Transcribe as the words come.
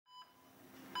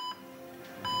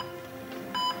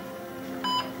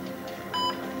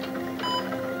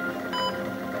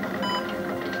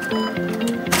All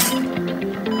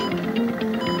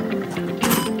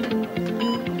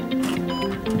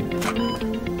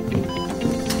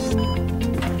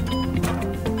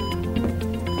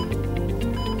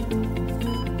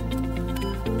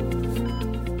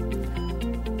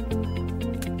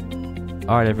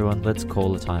right, everyone, let's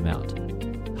call a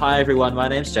timeout. Hi, everyone. My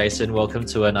name's Jason. Welcome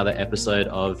to another episode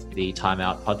of the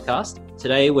Timeout podcast.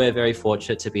 Today, we're very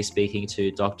fortunate to be speaking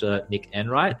to Dr. Nick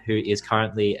Enright, who is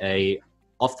currently a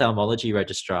ophthalmology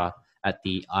registrar at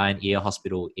the Eye and Ear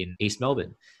Hospital in East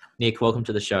Melbourne. Nick, welcome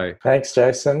to the show. Thanks,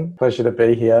 Jason. Pleasure to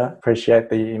be here. Appreciate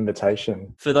the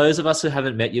invitation. For those of us who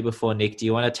haven't met you before, Nick, do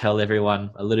you want to tell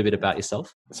everyone a little bit about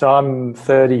yourself? So I'm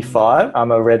 35. I'm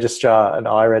a registrar, an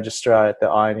eye registrar at the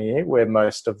Eye and Ear, where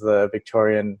most of the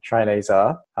Victorian trainees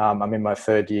are. I'm in my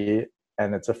third year,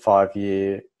 and it's a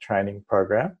 5-year training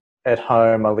program. At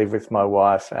home, I live with my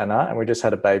wife, Anna, and we just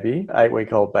had a baby,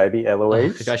 8-week-old baby,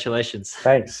 Eloise. Oh, congratulations.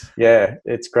 Thanks. Yeah,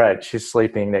 it's great. She's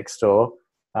sleeping next door.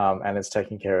 And it's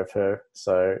taking care of her.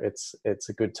 So it's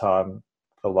a good time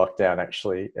for lockdown,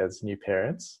 actually, as new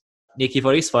parents. Nick, you've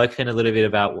already spoken a little bit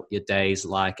about what your day's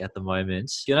like at the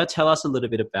moment. Do you want to tell us a little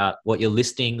bit about what you're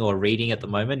listening or reading at the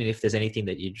moment, and if there's anything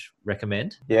that you'd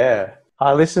recommend? Yeah,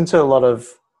 I listen to a lot of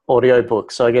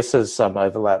audiobooks, so I guess there's some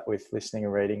overlap with listening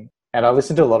and reading. And I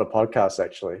listen to a lot of podcasts,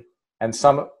 actually. And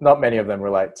not many of them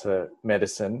relate to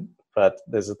medicine, but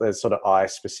there's sort of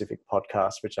eye-specific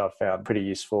podcasts, which I've found pretty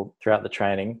useful throughout the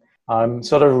training. I'm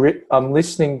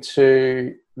listening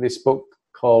to this book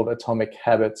called Atomic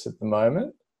Habits at the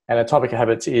moment. And Atomic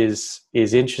Habits is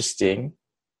interesting.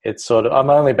 It's I'm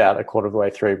only about a quarter of the way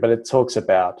through, but it talks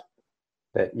about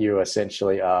that you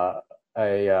essentially are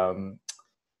a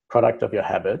product of your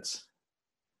habits.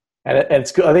 And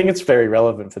it's good. I think it's very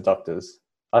relevant for doctors.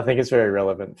 I think it's very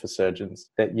relevant for surgeons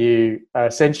that you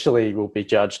essentially will be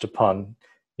judged upon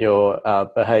your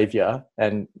behavior,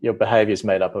 and your behavior is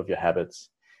made up of your habits.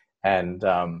 And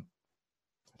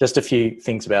just a few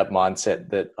things about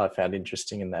mindset that I found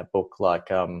interesting in that book,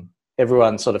 like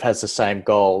everyone sort of has the same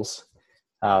goals,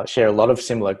 share a lot of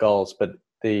similar goals, but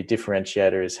the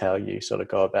differentiator is how you sort of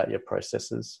go about your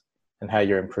processes and how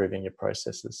you're improving your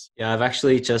processes. Yeah, I've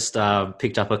actually just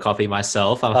picked up a copy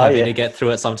myself. I'm hoping to get through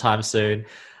it sometime soon.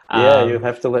 Yeah, you'll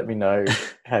have to let me know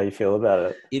how you feel about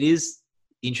it. It is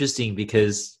interesting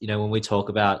because, when we talk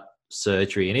about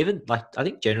surgery, and even I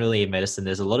think generally in medicine,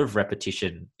 there's a lot of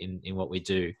repetition in what we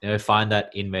do. I find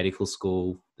that in medical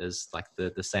school, there's like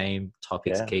the same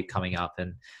topics keep coming up,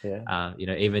 and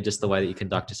even just the way that you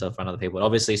conduct yourself around other people. And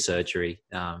obviously surgery,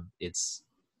 it's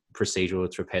procedural,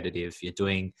 it's repetitive. You're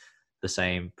doing the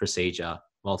same procedure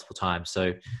multiple times.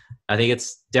 So I think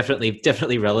it's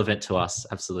definitely relevant to us.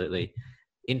 Absolutely.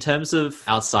 In terms of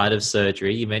outside of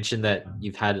surgery, you mentioned that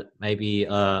you've had maybe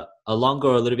a longer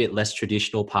or a little bit less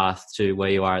traditional path to where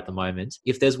you are at the moment.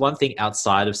 If there's one thing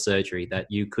outside of surgery that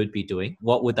you could be doing,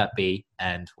 what would that be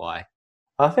and why?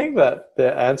 I think that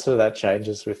the answer to that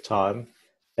changes with time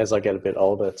as I get a bit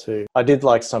older too. I did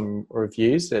like some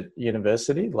reviews at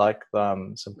university, like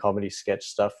some comedy sketch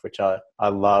stuff, which I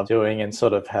love doing, and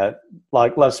sort of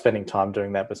love spending time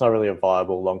doing that, but it's not really a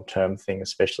viable long-term thing,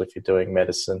 especially if you're doing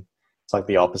medicine. It's like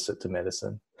the opposite to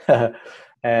medicine.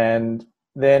 And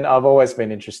then I've always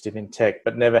been interested in tech,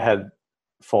 but never had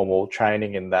formal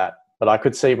training in that. But I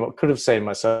could have seen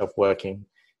myself working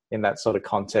in that sort of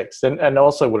context, and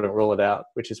also wouldn't rule it out,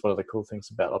 which is one of the cool things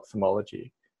about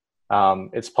ophthalmology.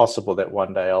 It's possible that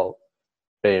one day I'll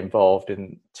be involved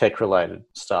in tech-related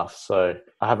stuff. So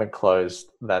I haven't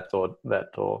closed that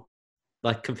door.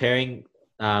 Like comparing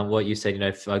what you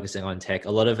said, focusing on tech,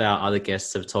 a lot of our other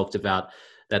guests have talked about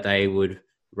that they would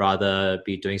rather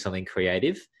be doing something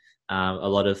creative. A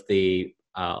lot of the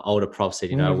older profs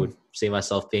said, I would see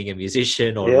myself being a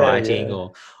musician or writing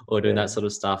or doing that sort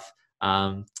of stuff.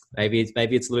 Maybe it's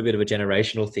a little bit of a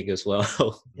generational thing as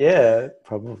well. Yeah,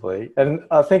 probably. And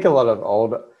I think a lot of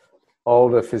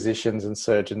older physicians and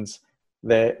surgeons,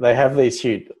 they have these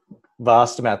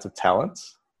vast amounts of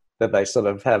talents that they sort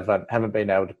of haven't been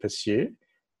able to pursue.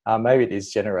 Maybe it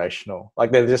is generational.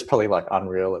 Like they're just probably like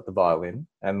unreal at the violin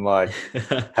and like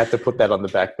had to put that on the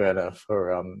back burner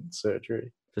for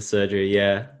surgery. For surgery,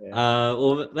 yeah.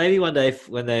 Well, maybe one day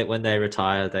when they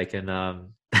retire, they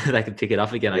can they can pick it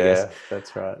up again. I guess. Yeah,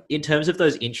 that's right. In terms of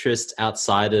those interests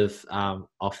outside of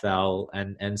opthal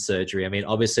and surgery, I mean,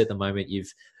 obviously at the moment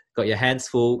you've got your hands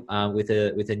full with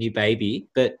a new baby,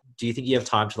 but do you think you have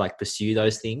time to like pursue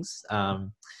those things? I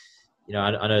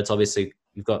know it's obviously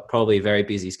you've got probably a very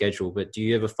busy schedule, but do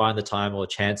you ever find the time or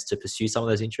chance to pursue some of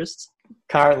those interests?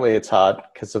 Currently it's hard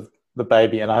because of the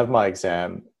baby, and I have my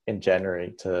exam in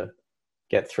January to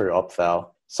get through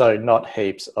opthal. So not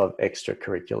heaps of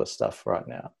extracurricular stuff right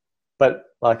now. But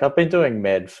like I've been doing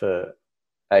med for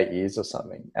 8 years or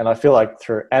something. And I feel like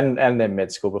and then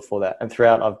med school before that. And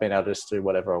throughout I've been able to just do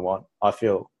whatever I want. I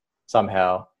feel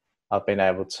somehow I've been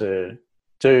able to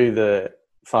do the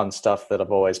fun stuff that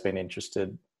I've always been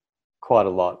interested quite a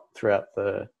lot throughout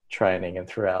the training and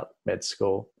throughout med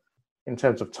school. In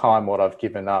terms of time, what I've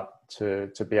given up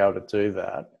to be able to do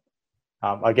that,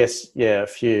 I guess, yeah,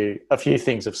 a few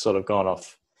things have sort of gone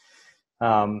off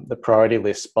the priority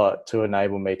list, but to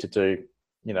enable me to do,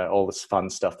 all this fun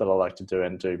stuff that I like to do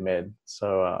and do med.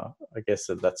 So I guess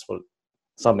that's what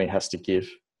something has to give.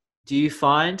 Do you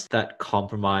find that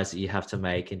compromise that you have to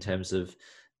make in terms of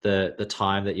the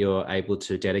time that you're able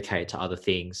to dedicate to other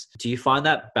things? Do you find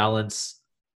that balance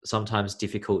sometimes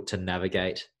difficult to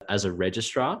navigate as a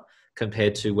registrar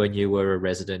compared to when you were a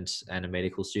resident and a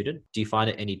medical student? Do you find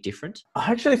it any different?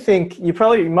 I actually think you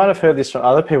might have heard this from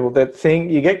other people, that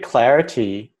you get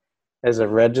clarity as a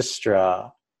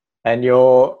registrar and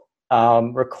your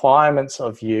requirements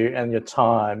of you and your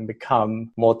time become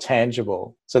more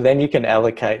tangible. So then you can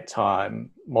allocate time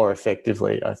more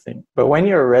effectively, I think. But when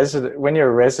you're a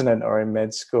resident or in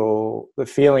med school, the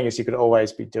feeling is you could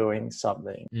always be doing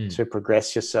something to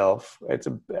progress yourself. It's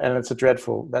a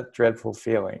dreadful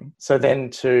feeling. So then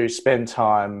to spend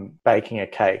time baking a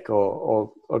cake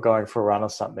or going for a run or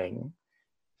something,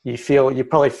 you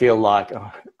probably feel like,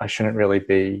 oh, I shouldn't really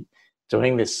be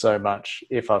doing this so much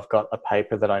if I've got a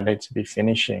paper that I need to be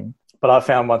finishing. But I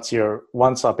found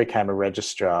once I became a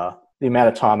registrar, the amount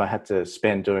of time I had to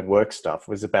spend doing work stuff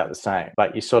was about the same,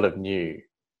 but you sort of knew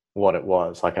what it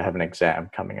was. Like I have an exam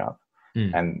coming up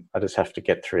and I just have to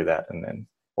get through that.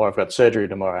 Or I've got surgery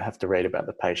tomorrow, I have to read about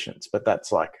the patients, but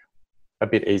that's like a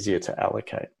bit easier to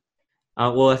allocate.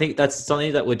 Well, I think that's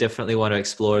something that we definitely want to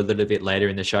explore a little bit later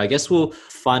in the show. I guess we'll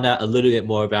find out a little bit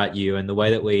more about you. And the way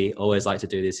that we always like to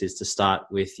do this is to start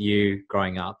with you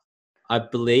growing up. I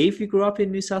believe you grew up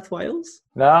in New South Wales?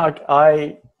 No,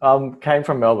 I came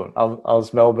from Melbourne. I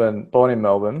was born in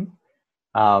Melbourne,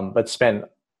 but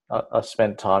I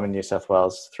spent time in New South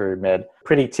Wales through med.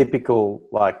 Pretty typical,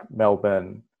 like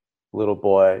Melbourne little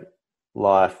boy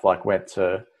life, like went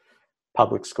to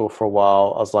public school for a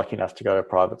while. I was lucky enough to go to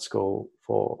private school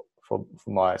for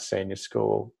my senior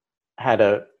school. Had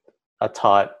a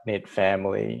tight-knit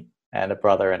family and a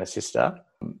brother and a sister,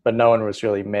 but no one was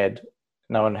really med.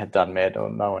 No one had done med, or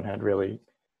no one had really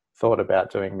thought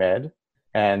about doing med.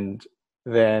 And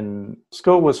then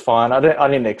school was fine. I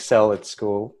didn't excel at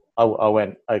school. I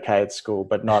went okay at school,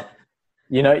 but not,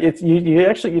 you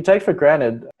take for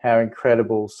granted how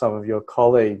incredible some of your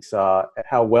colleagues are,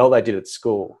 how well they did at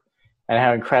school, and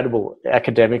how incredible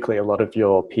academically a lot of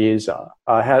your peers are.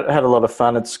 I had a lot of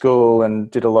fun at school and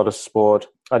did a lot of sport.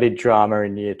 I did drama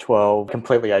in year 12,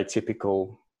 completely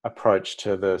atypical approach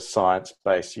to the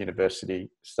science-based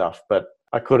university stuff, but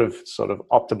I could have sort of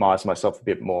optimized myself a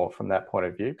bit more from that point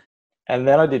of view. And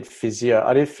then I did physio.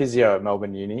 I did physio at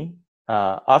Melbourne Uni.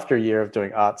 After a year of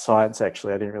doing art science,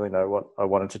 actually, I didn't really know what I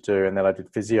wanted to do. And then I did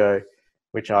physio,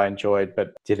 which I enjoyed,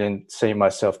 but didn't see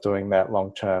myself doing that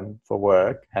long-term for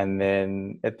work. And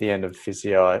then at the end of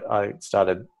physio, I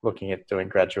started looking at doing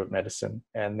graduate medicine.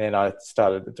 And then I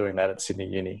started doing that at Sydney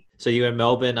Uni. So you were in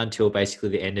Melbourne until basically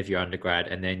the end of your undergrad,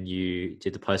 and then you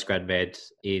did the postgrad med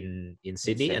in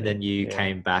Sydney, and then you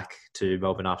came back to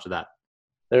Melbourne after that.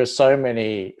 There are so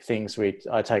many things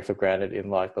I take for granted in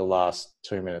like the last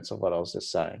 2 minutes of what I was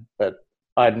just saying. But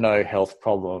I had no health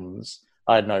problems.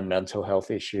 I had no mental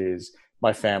health issues.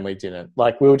 My family didn't.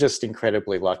 Like, we were just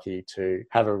incredibly lucky to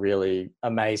have a really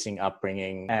amazing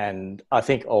upbringing. And I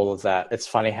think all of that, it's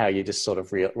funny how you just sort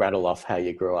of rattle off how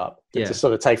you grew up. Yeah. Just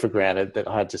sort of take for granted that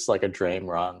I had just like a dream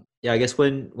run. Yeah, I guess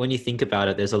when you think about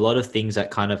it, there's a lot of things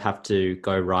that kind of have to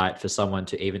go right for someone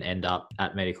to even end up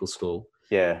at medical school.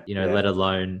 Yeah. Let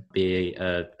alone be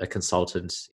a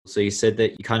consultant. So you said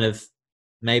that you kind of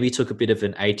maybe took a bit of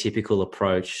an atypical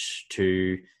approach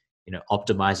to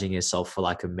optimizing yourself for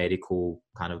like a medical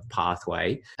kind of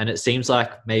pathway. And it seems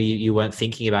like maybe you weren't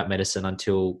thinking about medicine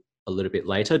until a little bit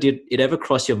later. Did it ever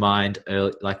cross your mind,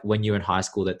 like when you were in high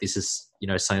school, that this is,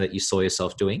 something that you saw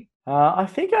yourself doing? I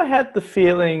think I had the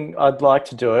feeling I'd like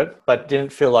to do it, but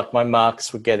didn't feel like my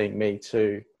marks were getting me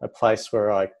to a place where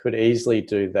I could easily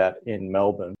do that in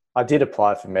Melbourne. I did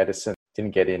apply for medicine,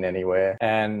 didn't get in anywhere.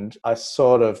 And I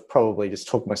sort of probably just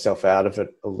took myself out of it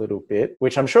a little bit,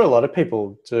 which I'm sure a lot of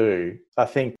people do. I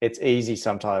think it's easy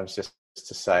sometimes just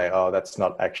to say, oh, that's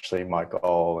not actually my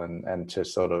goal, and to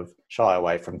sort of shy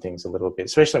away from things a little bit,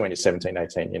 especially when you're 17,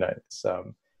 18, it's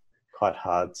quite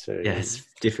hard to. Yeah, it's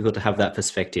difficult to have that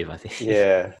perspective, I think.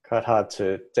 Yeah, quite hard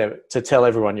to tell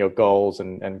everyone your goals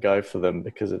and go for them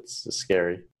because it's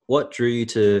scary. What drew you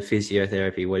to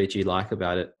physiotherapy? What did you like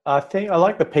about it? I think I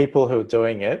like the people who are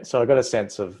doing it. So I got a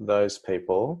sense of those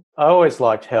people. I always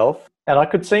liked health, and I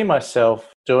could see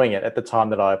myself doing it at the time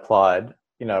that I applied,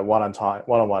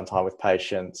 one-on-one time with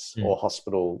patients or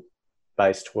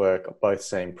hospital-based work both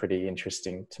seemed pretty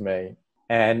interesting to me.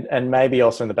 And maybe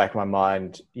also in the back of my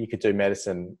mind, you could do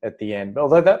medicine at the end,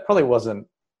 although that probably wasn't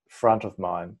front of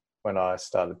mind when I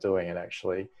started doing it,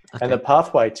 actually. Okay. And the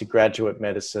pathway to graduate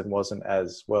medicine wasn't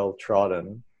as well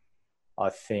trodden, I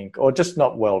think, or just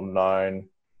not well known,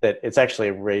 that it's actually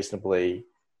a reasonably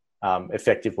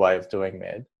effective way of doing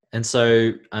med. And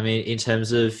so, I mean, in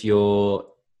terms of your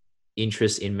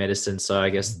interest in medicine, so I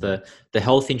guess the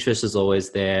health interest is always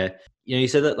there. You know, you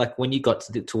said that like when you got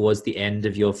towards the end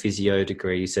of your physio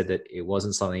degree, you said that it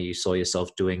wasn't something you saw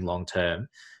yourself doing long term.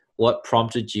 What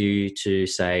prompted you to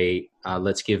say,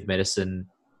 let's give medicine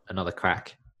another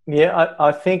crack? Yeah,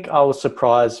 I think I was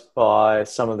surprised by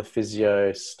some of the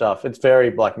physio stuff. It's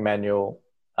very like manual,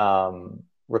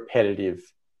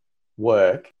 repetitive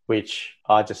work, which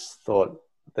I just thought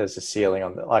there's a ceiling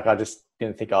on that. Like I just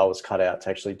didn't think I was cut out to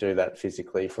actually do that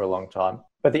physically for a long time.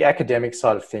 But the academic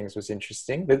side of things was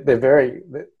interesting. They're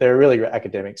a really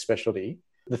academic specialty.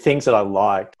 The things that I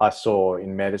liked, I saw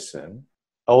in medicine.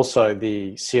 Also,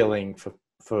 the ceiling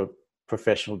for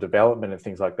professional development and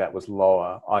things like that was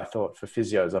lower, I thought, for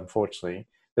physios, unfortunately.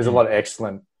 There's a lot of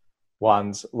excellent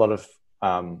ones, a lot of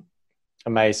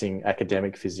amazing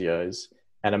academic physios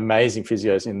and amazing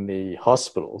physios in the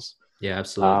hospitals. Yeah,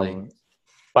 absolutely.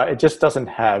 But it just doesn't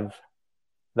have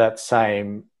that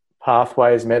same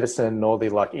pathway as medicine, nor the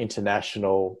like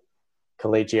international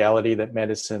collegiality that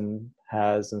medicine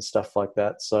has and stuff like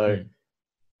that. So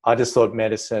I just thought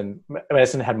medicine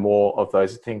had more of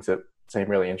those things that seem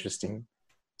really interesting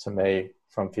to me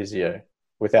from physio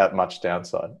without much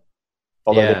downside.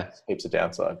 Although there's heaps of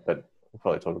downside, but we'll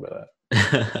probably talk about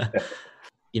that.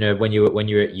 You know, when you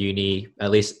were at uni, at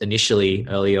least initially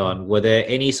early on, were there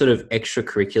any sort of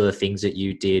extracurricular things that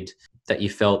you did that you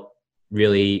felt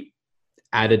really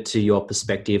added to your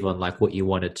perspective on like what you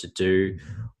wanted to do,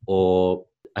 or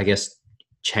I guess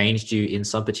changed you in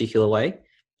some particular way?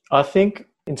 I think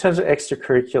in terms of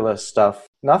extracurricular stuff,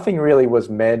 nothing really was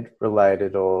med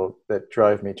related or that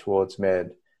drove me towards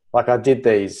med. Like I did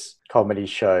these comedy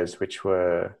shows, which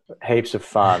were heaps of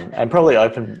fun and probably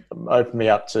opened me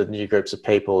up to new groups of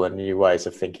people and new ways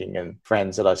of thinking and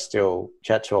friends that I still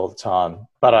chat to all the time.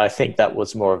 But I think that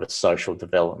was more of a social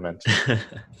development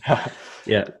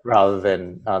rather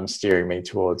than steering me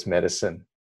towards medicine.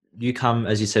 You come,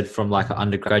 as you said, from like an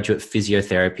undergraduate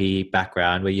physiotherapy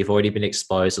background where you've already been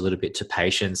exposed a little bit to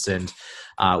patients and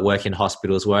work in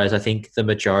hospitals, whereas I think the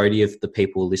majority of the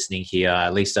people listening here,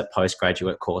 at least at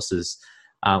postgraduate courses,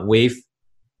 we've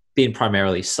been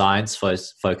primarily science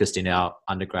focused in our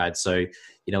undergrad. So,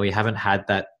 you know, we haven't had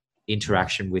that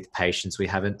interaction with patients. We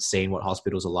haven't seen what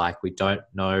hospitals are like. We don't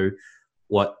know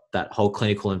what that whole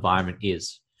clinical environment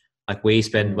is. Like we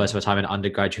spend most of our time in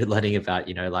undergraduate learning about,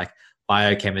 you know, like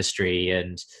biochemistry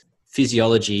and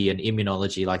physiology and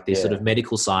immunology, like these sort of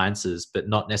medical sciences, but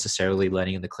not necessarily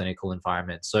learning in the clinical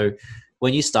environment. So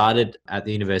when you started at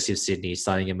the University of Sydney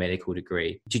studying a medical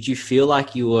degree, did you feel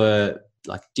like you were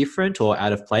like different or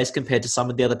out of place compared to some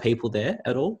of the other people there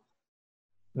at all?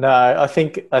 No, I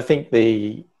think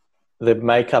the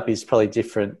makeup is probably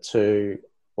different to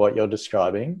what you're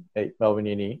describing at Melbourne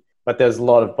Uni, but there's a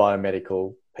lot of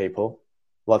biomedical people,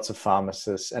 lots of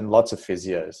pharmacists and lots of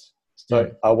physios.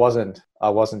 So I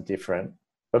wasn't different,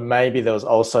 but maybe there was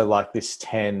also like this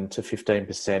 10 to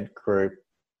 15% group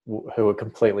who were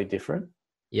completely different.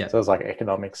 Yeah. So it was like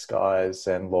economics guys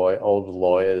and old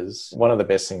lawyers. One of the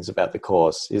best things about the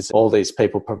course is all these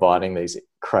people providing these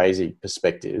crazy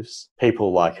perspectives.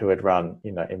 People like who had run,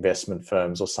 you know, investment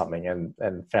firms or something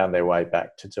and found their way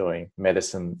back to doing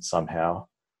medicine somehow.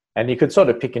 And you could sort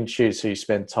of pick and choose who you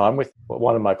spend time with.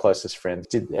 One of my closest friends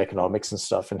did economics and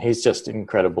stuff, and he's just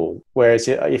incredible. Whereas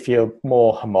if you're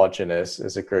more homogenous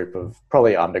as a group of,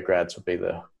 probably undergrads would be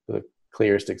the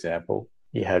clearest example.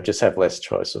 You have less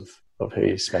choice of who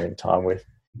you're spending time with.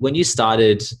 When you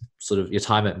started sort of your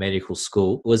time at medical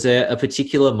school, was there a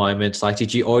particular moment, like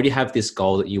did you already have this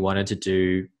goal that you wanted to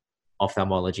do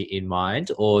ophthalmology in mind,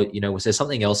 or, you know, was there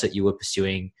something else that you were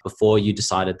pursuing before you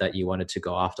decided that you wanted to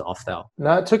go after ophthal?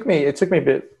 No, it took me a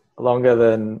bit longer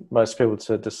than most people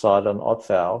to decide on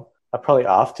ophthal. Probably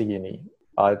after uni,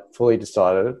 I fully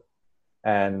decided.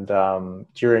 And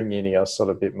during uni, I was sort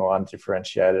of a bit more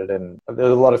undifferentiated, and there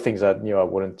were a lot of things I knew I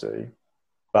wouldn't do,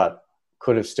 but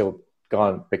could have still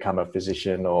become a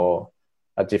physician or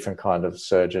a different kind of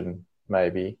surgeon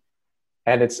maybe.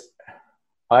 And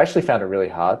I actually found it really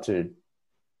hard to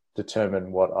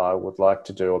determine what I would like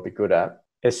to do or be good at.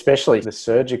 Especially the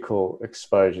surgical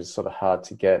exposure is sort of hard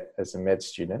to get as a med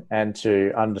student, and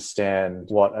to understand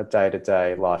what a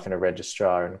day-to-day life in a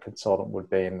registrar and consultant would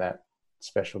be in that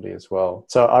specialty as well.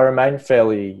 So I remained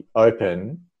fairly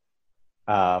open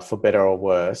for better or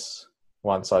worse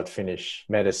once I'd finished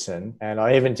medicine. And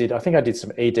I think I did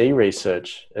some ED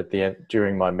research at the end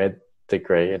during my med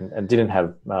degree, and didn't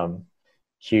have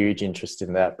huge interest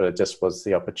in that, but it just was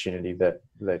the opportunity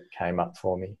that came up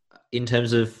for me. In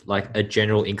terms of like a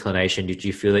general inclination, did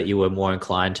you feel that you were more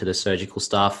inclined to the surgical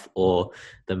stuff or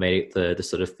the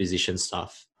sort of physician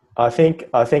stuff? I think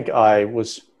I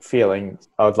was feeling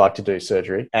I would like to do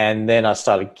surgery, and then I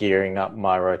started gearing up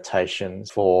my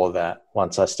rotations for that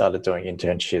once I started doing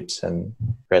internships and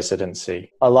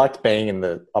residency. I liked being in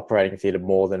the operating theatre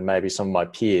more than maybe some of my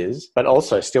peers, but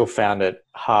also still found it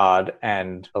hard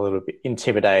and a little bit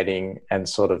intimidating, and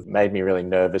sort of made me really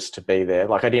nervous to be there.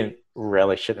 Like, I didn't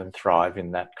relish it and thrive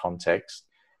in that context.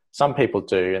 Some people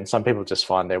do, and some people just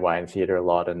find their way in theatre a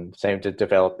lot and seem to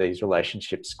develop these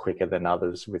relationships quicker than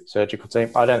others with surgical team.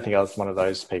 I don't think I was one of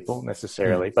those people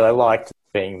necessarily, but I liked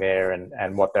being there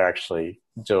and what they're actually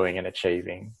doing and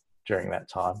achieving during that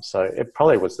time. So it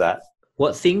probably was that.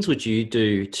 What things would you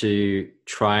do to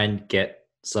try and get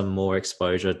some more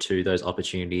exposure to those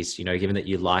opportunities, given that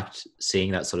you liked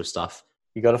seeing that sort of stuff?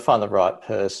 You got to find the right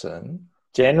person.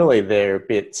 Generally, they're a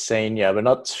bit senior, but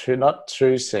not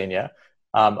too senior.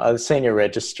 A senior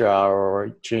registrar or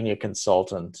a junior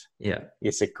consultant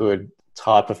is a good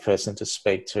type of person to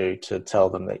speak to tell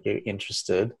them that you're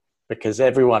interested, because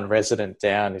everyone resident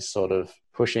down is sort of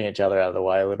pushing each other out of the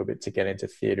way a little bit to get into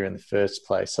theatre in the first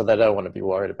place. So they don't want to be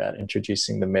worried about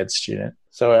introducing the med student.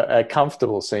 So a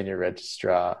comfortable senior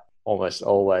registrar almost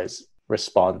always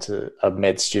respond to a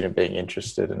med student being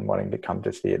interested and wanting to come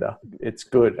to theatre. It's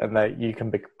good, and you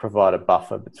can provide a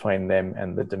buffer between them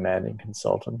and the demanding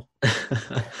consultant.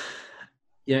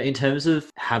 In terms of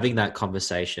having that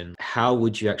conversation, how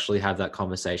would you actually have that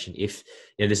conversation if,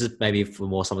 this is maybe for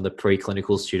more some of the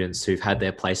preclinical students who've had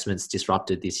their placements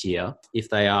disrupted this year, if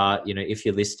they are, if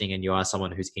you're listening and you are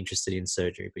someone who's interested in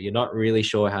surgery, but you're not really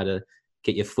sure how to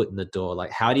get your foot in the door,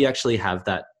 like how do you actually have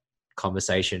that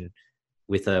conversation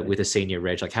with a senior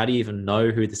reg? Like, how do you even know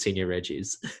who the senior reg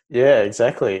is? Yeah,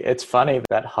 exactly. It's funny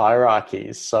that hierarchy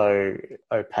is so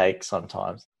opaque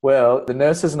sometimes. Well, the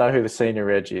nurses know who the senior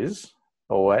reg is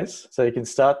always, so you can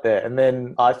start there. And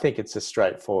then I think it's a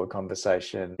straightforward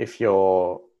conversation. If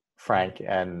you're frank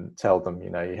and tell them,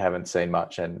 you haven't seen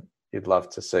much and you'd love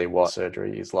to see what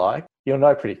surgery is like, you'll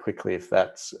know pretty quickly if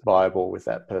that's viable with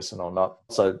that person or not.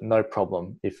 So no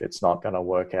problem if it's not going to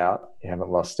work out. You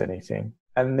haven't lost anything.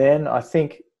 And then I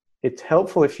think it's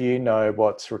helpful if you know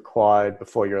what's required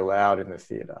before you're allowed in the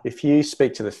theatre. If you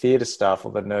speak to the theatre staff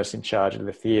or the nurse in charge of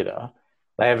the theatre,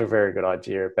 they have a very good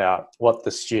idea about what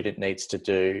the student needs to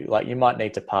do. Like, you might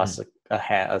need to pass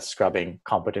a scrubbing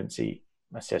competency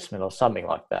assessment or something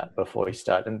like that before you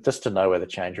start, and just to know where the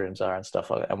change rooms are and stuff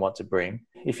like that and what to bring.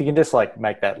 If you can just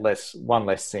make that one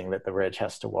less thing that the reg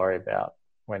has to worry about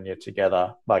when you're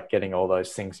together, like getting all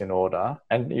those things in order.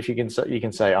 And if you can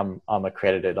say, I'm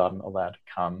accredited, I'm allowed to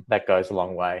come, that goes a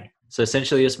long way. So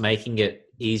essentially just making it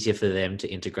easier for them to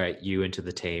integrate you into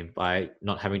the team by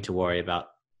not having to worry about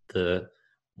the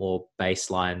more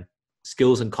baseline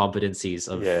skills and competencies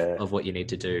of what you need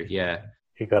to do. Yeah.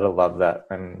 You got to love that.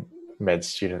 And med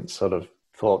students sort of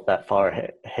thought that far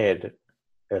ahead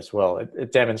as well.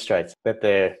 It demonstrates that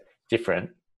they're different.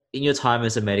 In your time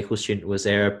as a medical student, was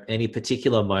there any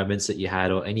particular moments that you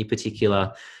had, or any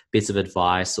particular bits of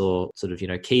advice or sort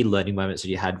of, key learning moments that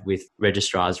you had with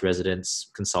registrars,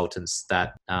 residents, consultants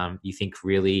that you think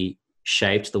really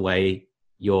shaped the way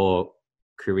your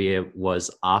career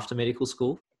was after medical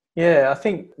school? Yeah, I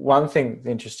think one thing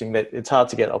interesting, that it's hard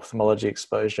to get ophthalmology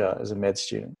exposure as a med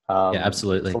student. Yeah,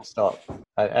 absolutely. Full stop.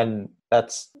 And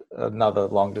that's another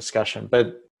long discussion.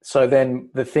 But so then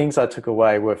the things I took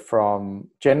away were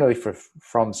generally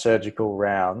from surgical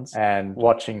rounds, and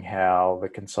watching how the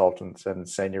consultants and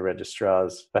senior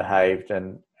registrars behaved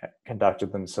and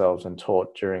conducted themselves and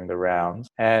taught during the rounds.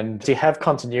 And to have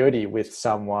continuity with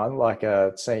someone like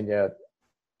a senior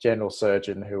general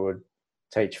surgeon who would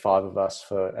teach 5 of us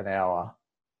for an hour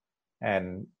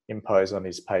and impose on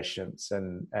his patients,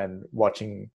 and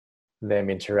watching them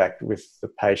interact with the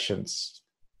patients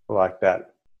like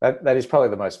that. That is probably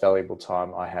the most valuable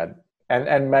time I had,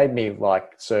 and made me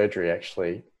like surgery,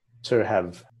 actually, to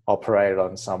have operated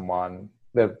on someone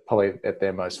they're probably at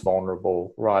their most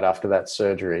vulnerable right after that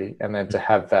surgery. And then to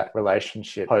have that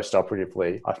relationship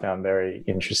post-operatively, I found very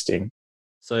interesting.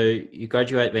 So you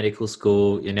graduate medical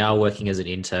school, you're now working as an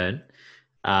intern,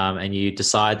 and you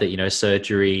decide that,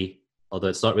 surgery, although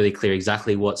it's not really clear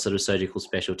exactly what sort of surgical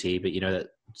specialty, but that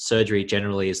surgery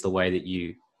generally is the way that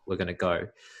you were going to go.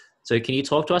 So can you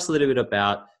talk to us a little bit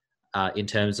about, in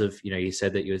terms of, you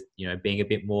said that you're, being a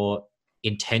bit more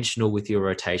intentional with your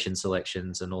rotation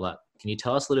selections and all that. Can you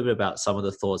tell us a little bit about some of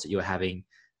the thoughts that you were having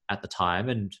at the time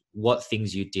and what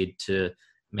things you did to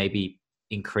maybe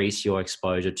increase your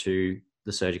exposure to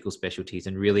the surgical specialties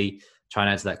and really try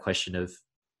and answer that question of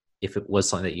if it was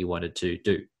something that you wanted to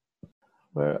do?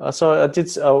 Well, so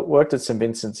I worked at St.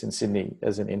 Vincent's in Sydney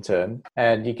as an intern,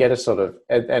 and you get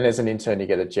and as an intern, you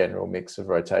get a general mix of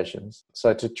rotations.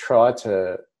 So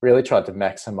to really try to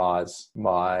maximize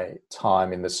my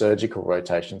time in the surgical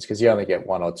rotations, because you only get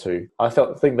one or two. I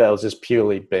think that was just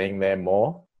purely being there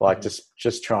more, like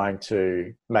just trying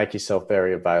to make yourself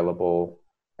very available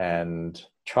and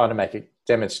trying to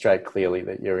demonstrate clearly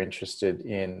that you're interested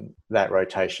in that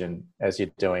rotation as you're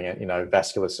doing it.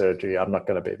 Vascular surgery, I'm not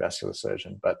going to be a vascular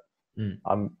surgeon, but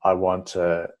I want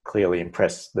to clearly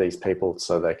impress these people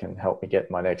so they can help me get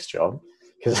my next job,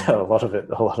 because a lot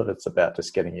of it's about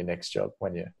just getting your next job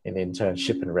when you're in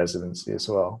internship and residency as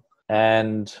well.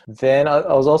 And then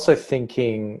I was also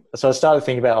thinking, so I started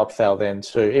thinking about opthal then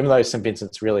too, even though St.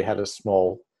 Vincent's really had a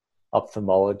small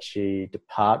ophthalmology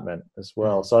department as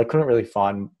well. So I couldn't really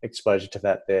find exposure to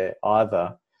that there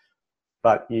either.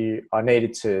 But I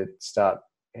needed to start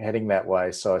heading that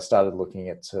way. So I started looking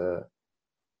at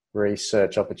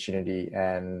research opportunity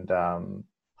and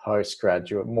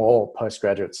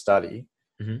postgraduate study,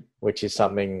 which is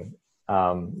something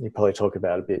you probably talk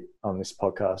about a bit on this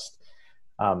podcast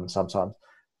sometimes.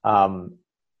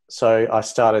 So I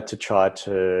started to try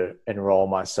to enroll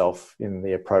myself in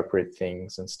the appropriate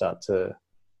things and so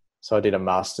I did a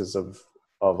master's of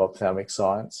ophthalmic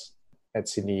science at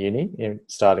Sydney Uni,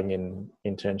 starting in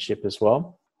internship as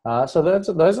well. So those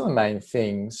are the main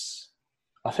things.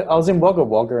 I was in Wagga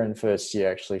Wagga in first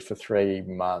year actually for 3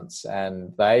 months,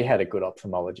 and they had a good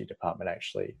ophthalmology department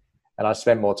actually. And I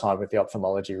spent more time with the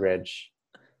ophthalmology reg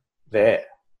there,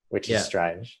 which is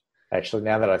strange actually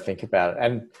now that I think about it.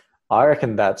 And I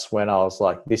reckon that's when I was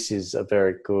like, this is a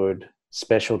very good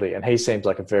specialty. And he seems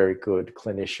like a very good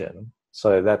clinician.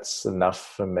 So that's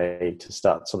enough for me to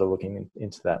start sort of looking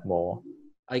into that more.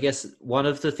 I guess one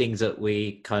of the things that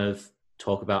we kind of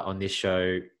talk about on this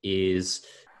show is,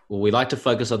 well, we like to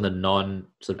focus on the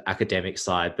non-sort of academic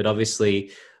side, but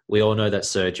obviously we all know that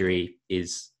surgery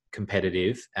is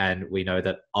competitive, and we know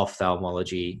that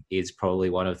ophthalmology is probably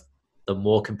one of the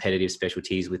more competitive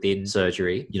specialties within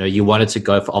surgery. You wanted to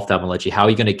go for ophthalmology. How are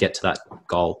you going to get to that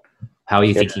goal? How are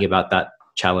you thinking about that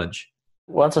challenge?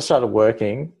 Once I started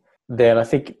working, then I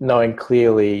think knowing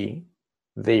clearly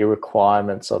the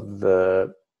requirements of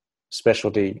the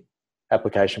specialty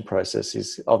application process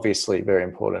is obviously very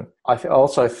important. I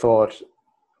also thought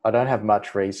I don't have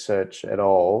much research at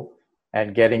all,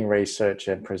 and getting research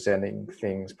and presenting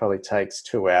things probably takes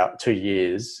 2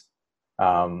 years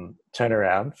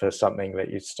turnaround for something that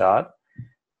you start.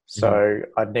 So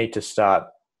I'd need to start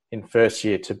in first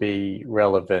year to be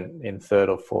relevant in third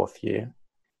or fourth year.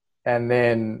 And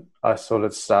then I sort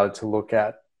of started to look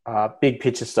at big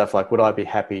picture stuff like, would I be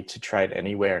happy to train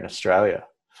anywhere in Australia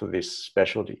for this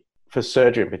specialty? For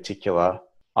surgery in particular,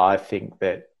 I think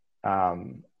that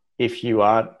if you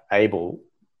aren't able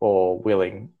or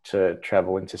willing to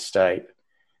travel interstate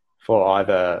for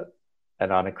either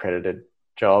an unaccredited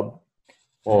job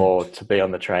or to be on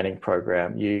the training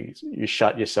program, you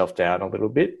shut yourself down a little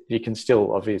bit. You can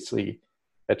still obviously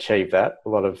achieve that. A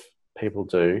lot of people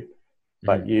do.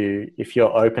 But if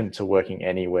you're open to working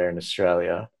anywhere in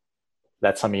Australia,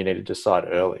 that's something you need to decide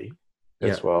early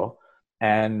as well.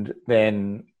 And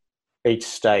then each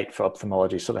state for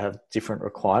ophthalmology sort of have different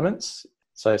requirements.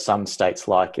 So some states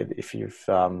like it if you've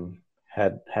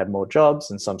had more jobs,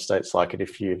 and some states like it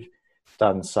if you've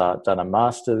done a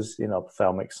master's in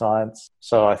ophthalmic science.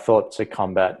 So I thought to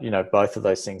combat, both of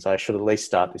those things, I should at least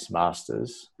start this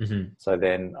master's. So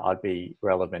then I'd be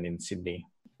relevant in Sydney,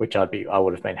 which I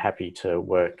would have been happy to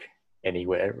work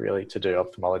anywhere really to do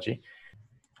ophthalmology.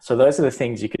 So those are the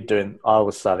things you could do. And I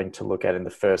was starting to look at in the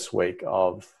first week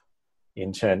of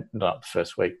not the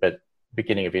first week, but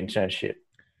beginning of internship.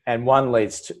 And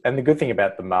the good thing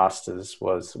about the master's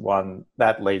was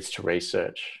that leads to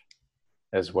research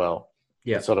as well.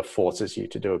 Yeah. It sort of forces you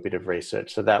to do a bit of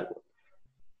research. So that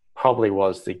probably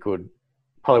was one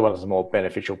of the more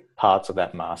beneficial parts of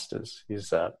that master's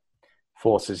is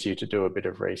forces you to do a bit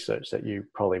of research that you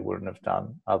probably wouldn't have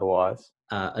done otherwise.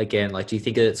 Again, like, do you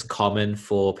think that it's common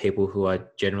for people who are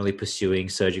generally pursuing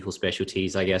surgical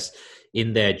specialties, I guess,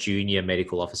 in their junior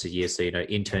medical officer year, so,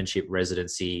 internship,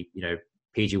 residency,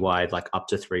 PGY, like up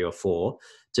to 3 or 4,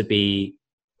 to be,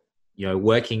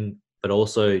 working, but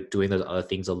also doing those other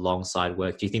things alongside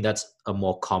work? Do you think that's a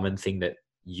more common thing that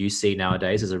you see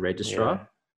nowadays as a registrar?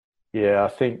 Yeah, I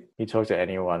think you talk to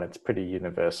anyone, it's pretty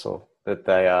universal that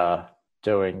they are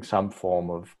doing some form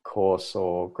of course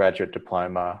or graduate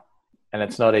diploma. And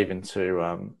it's not even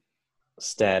to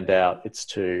stand out, it's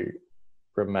to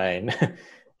remain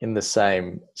in the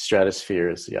same stratosphere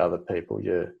as the other people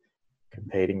you're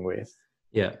competing with.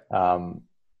 Yeah.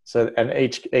 And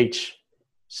each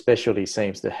specialty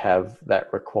seems to have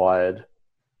that required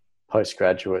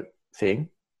postgraduate thing.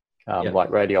 Like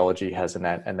radiology has an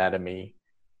anatomy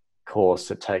course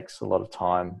that takes a lot of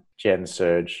time. Gen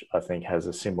Surg, I think, has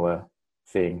a similar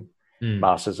thing,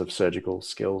 Masters of Surgical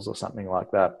Skills or something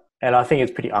like that. And I think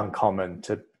it's pretty uncommon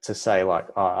to say like,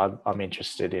 oh, I'm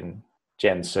interested in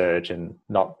Gen Surg and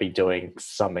not be doing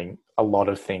a lot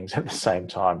of things at the same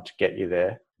time to get you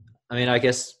there. I mean, I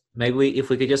guess maybe if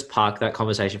we could just park that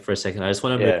conversation for a second. I just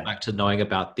want to move back to knowing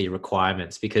about the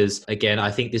requirements, because again, I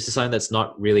think this is something that's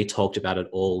not really talked about at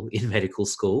all in medical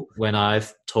school. When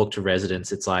I've talked to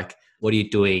residents, it's like, what are you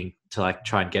doing to like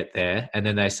try and get there? And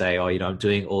then they say, oh, I'm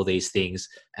doing all these things.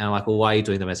 And I'm like, well, why are you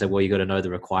doing them? I say, well, you got to know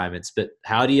the requirements. But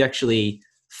how do you actually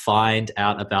find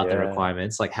out about the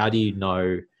requirements? Like, how do you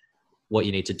know what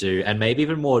you need to do? And maybe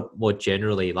even more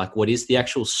generally, like, what is the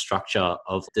actual structure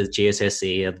of the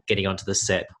GSSE and getting onto the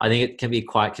set? I think it can be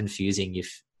quite confusing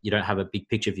if you don't have a big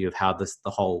picture view of how the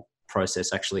whole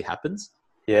process actually happens.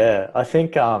 Yeah, I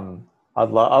think I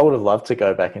would have loved to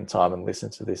go back in time and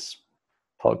listen to this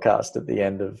podcast at the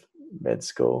end of med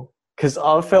school, because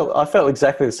I felt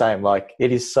exactly the same. Like,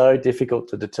 it is so difficult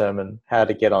to determine how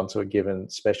to get onto a given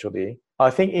specialty. I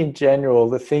think in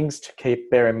general, the things to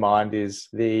bear in mind is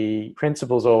the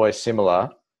principle's always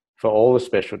similar for all the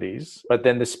specialties, but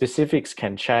then the specifics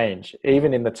can change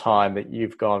even in the time that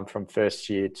you've gone from first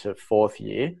year to fourth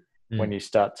year when you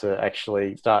start to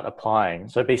actually start applying.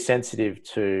 So be sensitive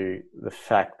to the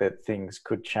fact that things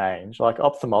could change. Like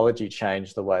ophthalmology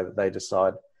changed the way that they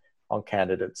decide on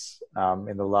candidates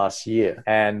in the last year.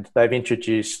 And they've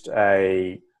introduced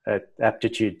a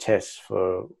aptitude test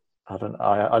for, I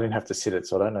didn't have to sit it,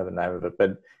 so I don't know the name of it,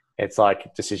 but it's like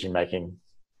a decision-making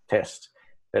test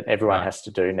that everyone has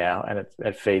to do now, and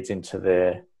it feeds into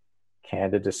their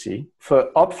candidacy. For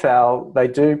opthal, they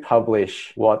do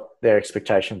publish what their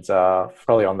expectations are,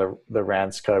 probably on the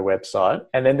RANSCO website.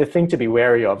 And then the thing to be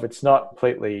wary of, it's not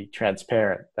completely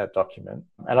transparent, that document.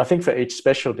 And I think for each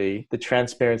specialty, the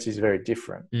transparency is very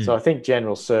different. So I think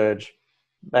general surg,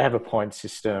 they have a point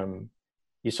system.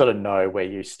 You sort of know where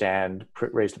you stand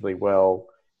reasonably well,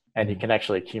 and you can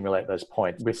actually accumulate those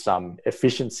points with some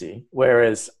efficiency.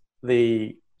 Whereas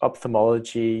the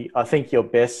ophthalmology, I think your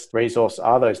best resource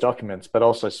are those documents, but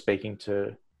also speaking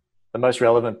to the most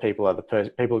relevant people are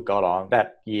the people who got on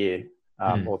that year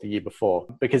or the year before.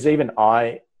 Because even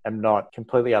I am not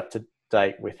completely up to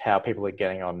date with how people are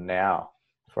getting on now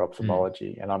for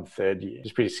ophthalmology, and I'm third year.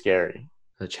 It's pretty scary.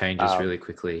 It changes really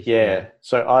quickly. Yeah.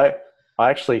 So I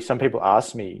actually, some people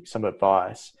ask me some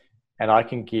advice, and I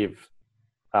can give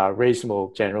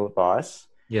reasonable general advice.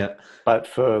 Yeah. But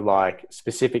for like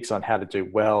specifics on how to do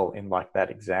well in like that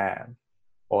exam,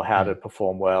 or how to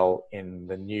perform well in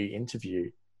the new interview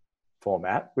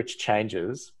format, which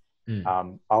changes,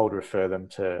 I would refer them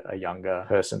to a younger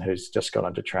person who's just got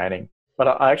into training.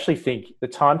 But I actually think the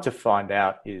time to find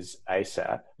out is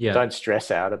ASAP. Yeah. Don't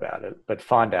stress out about it, but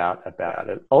find out about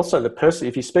it. Also, the person,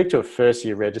 if you speak to a first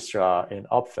year registrar in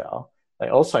opthal, they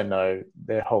also know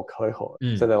their whole cohort.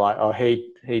 So they're like, oh,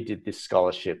 he did this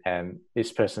scholarship, and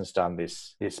this person's done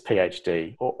this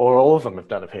PhD, or all of them have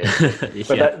done a PhD.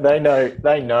 But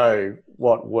they know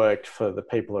what worked for the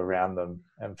people around them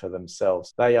and for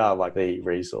themselves. They are like the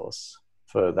resource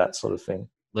for that sort of thing.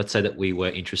 Let's say that we were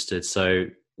interested. So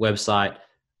website,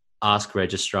 ask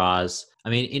registrars. I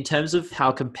mean, in terms of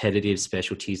how competitive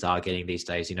specialties are getting these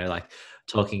days, like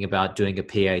talking about doing a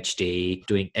PhD,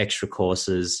 doing extra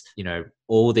courses,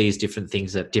 all these different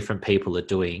things that different people are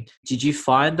doing. Did you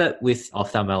find that with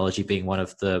ophthalmology being one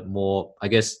of the more, I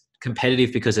guess,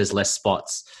 competitive because there's less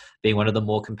spots, being one of the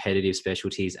more competitive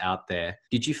specialties out there,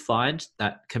 did you find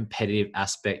that competitive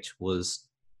aspect was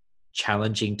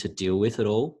challenging to deal with at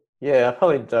all? Yeah, I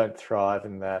probably don't thrive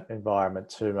in that environment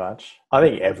too much. I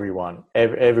think everyone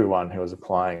who was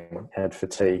applying had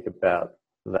fatigue about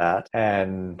that,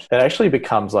 and it actually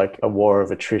becomes like a war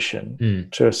of attrition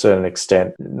Mm. to a certain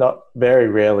extent. Not very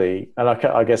rarely, and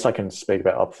I guess I can speak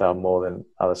about ophthalm more than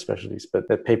other specialties, but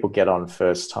that people get on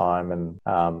first time and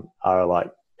are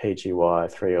like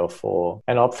PGY 3 or 4,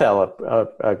 and ophthalm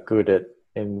are good at,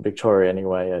 in Victoria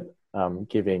anyway, at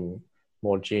giving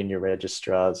more junior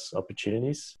registrars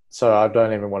opportunities. So I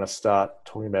don't even want to start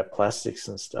talking about plastics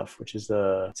and stuff, which is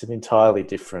it's an entirely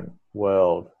different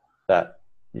world that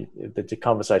the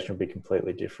conversation would be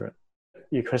completely different.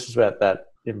 Your questions about that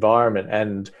environment,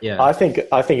 and Yeah. I think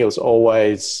it was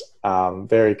always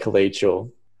very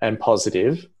collegial and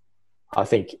positive. I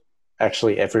think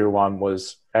actually everyone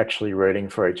was actually rooting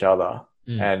for each other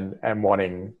and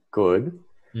wanting good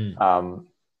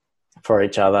for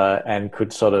each other, and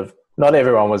could sort of, not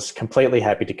everyone was completely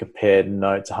happy to compare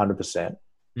notes 100%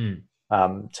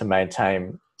 to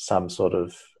maintain some sort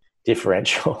of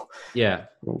differential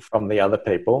from the other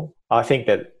people. I think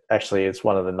that actually it's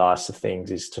one of the nicer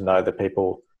things is to know the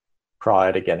people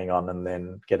prior to getting on and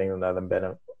then getting to know them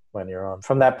better when you're on.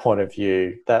 From that point of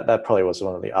view, that probably was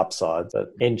one of the upsides. But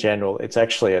in general, it's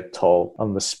actually a toll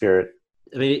on the spirit.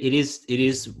 I mean, it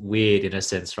is weird in a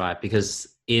sense, right?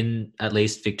 Because in at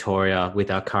least Victoria,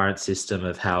 with our current system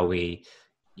of how we,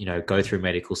 go through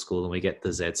medical school and we get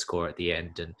the Z score at the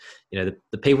end, and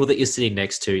the people that you're sitting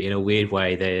next to, in a weird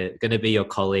way, they're going to be your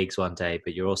colleagues one day,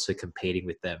 but you're also competing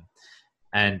with them.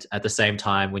 And at the same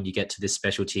time, when you get to this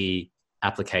specialty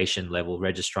application level,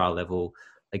 registrar level,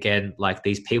 again, like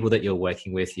these people that you're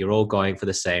working with, you're all going for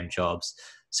the same jobs.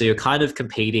 So you're kind of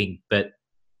competing, but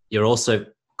you're also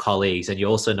colleagues and you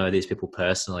also know these people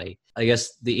personally. I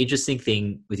guess the interesting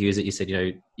thing with you is that you said,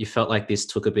 you felt like this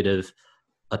took a bit of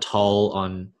a toll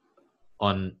on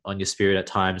your spirit at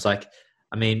times. Like,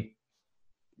 I mean,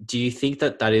 do you think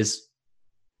that is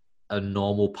a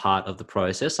normal part of the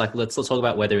process? Like, let's talk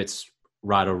about whether it's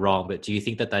right or wrong, but do you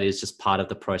think that is just part of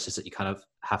the process that you kind of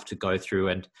have to go through,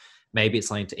 and maybe it's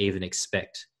something to even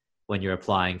expect when you're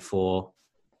applying for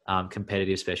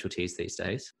competitive specialties these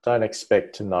days? Don't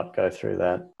expect to not go through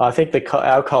that. I think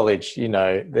our college,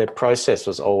 their process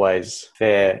was always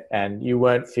fair, and no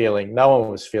one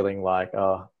was feeling like,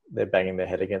 oh, they're banging their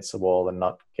head against the wall and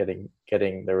not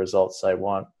getting the results they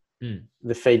want.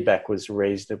 The feedback was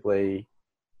reasonably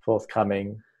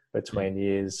forthcoming between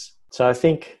years. So I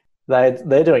think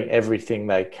they're doing everything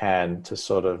they can to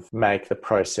sort of make the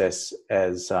process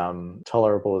as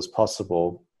tolerable as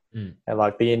possible. And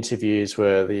like the interviews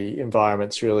where the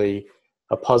environment's really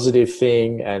a positive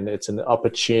thing, and it's an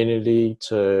opportunity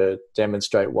to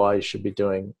demonstrate why you should be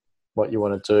doing what you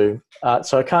want to do.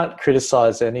 So I can't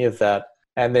criticize any of that.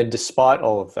 And then despite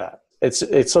all of that,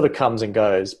 it sort of comes and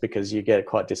goes, because you get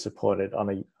quite disappointed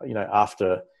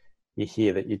after you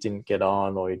hear that you didn't get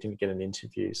on or you didn't get an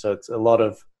interview. So it's a lot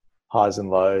of highs and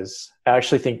lows. I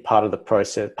actually think part of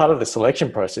the selection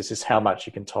process is how much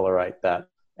you can tolerate that.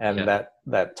 And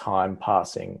that time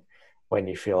passing when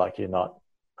you feel like you're not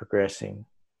progressing.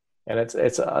 And it's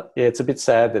a bit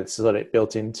sad that it's sort of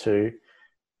built into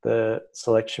the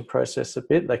selection process a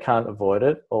bit. They can't avoid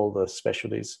it, all the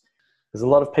specialties. There's a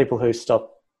lot of people who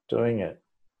stop doing it,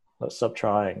 stop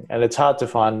trying. And it's hard to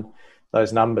find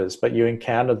those numbers, but you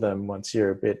encounter them once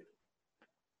you're a bit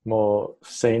more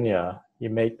senior. You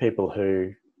meet people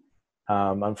who,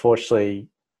 unfortunately,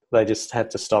 they just had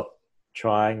to stop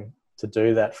trying to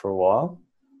do that for a while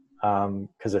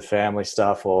because of family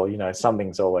stuff, or there's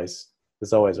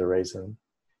always a reason.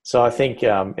 So I think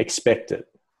expect it,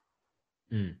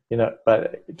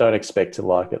 but don't expect to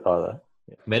like it either.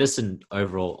 Medicine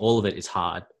overall, all of it is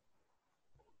hard,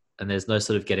 and there's no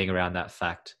sort of getting around that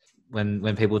fact.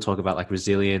 When people talk about like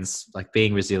resilience, like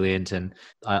being resilient, and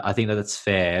I think that's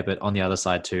fair, but on the other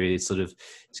side too, it's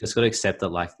just got to accept that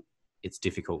like it's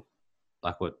difficult,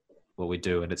 like what we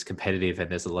do, and it's competitive, and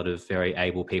there's a lot of very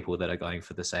able people that are going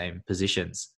for the same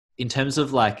positions. In terms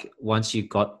of like, once you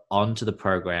got onto the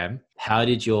program, how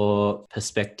did your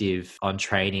perspective on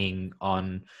training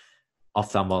on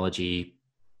ophthalmology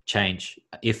change,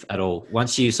 if at all?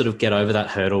 Once you sort of get over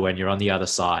that hurdle, when you're on the other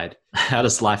side, how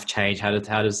does life change? How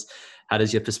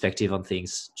does your perspective on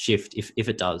things shift, if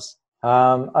it does?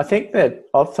 I think that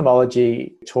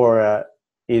ophthalmology, Victoria,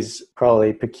 is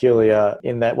probably peculiar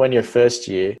in that when you're first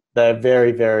year, they're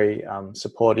very, very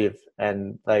supportive,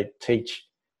 and they teach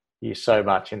you so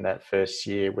much in that first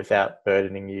year without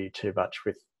burdening you too much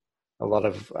with a lot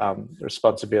of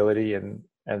responsibility and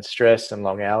stress and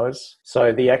long hours.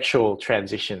 So the actual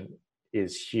transition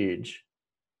is huge,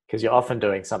 because you're often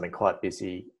doing something quite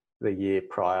busy the year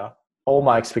prior. All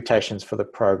my expectations for the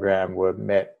program were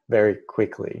met very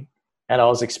quickly. And I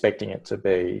was expecting it to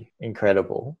be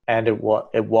incredible. And it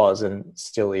was and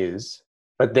still is.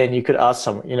 But then you could ask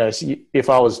someone, if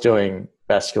I was doing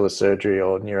vascular surgery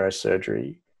or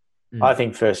neurosurgery, I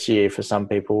think first year for some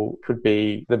people could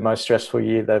be the most stressful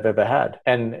year they've ever had.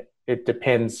 And it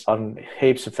depends on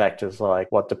heaps of factors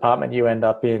like what department you end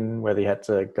up in, whether you had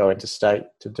to go into state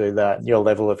to do that, your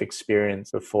level of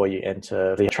experience before you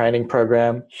enter the training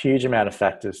program. Huge amount of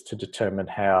factors to determine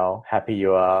how happy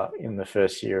you are in the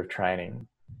first year of training.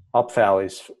 Opthal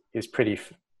is pretty,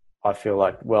 I feel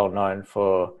like, well known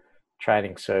for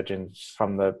training surgeons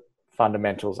from the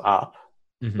fundamentals up.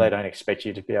 They don't expect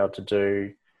you to be able to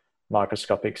do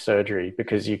microscopic surgery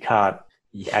because you can't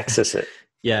access it.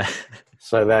 Yeah.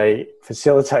 So they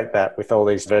facilitate that with all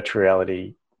these virtual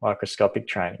reality microscopic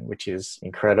training, which is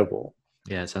incredible.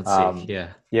 Yeah, it sounds sick. Yeah.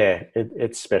 Yeah,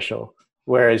 it's special.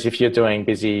 Whereas if you're doing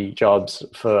busy jobs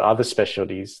for other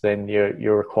specialties, then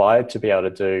you're required to be able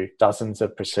to do dozens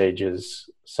of procedures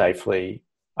safely,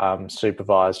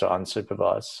 supervised or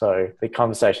unsupervised. So the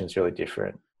conversation is really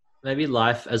different. Maybe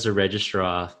life as a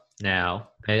registrar now.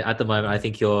 At the moment, I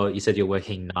think you said you're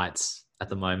working nights at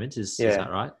the moment. Is that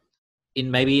right?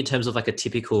 In terms of like a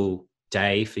typical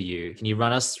day for you, can you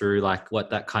run us through like what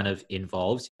that kind of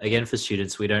involves? Again, for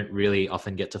students, we don't really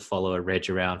often get to follow a reg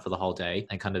around for the whole day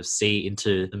and kind of see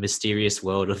into the mysterious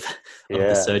world of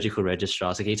the surgical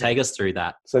registrar. So can you take us through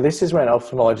that? So this is when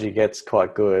ophthalmology gets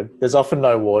quite good. There's often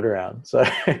no ward around, so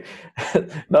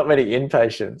not many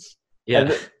inpatients. Yeah.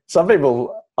 And some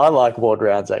people, I like ward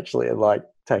rounds actually. I like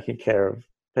taking care of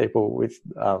people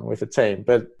with a team,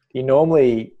 but you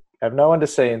normally have no one to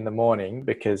see in the morning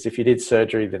because if you did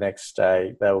surgery the next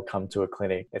day, they will come to a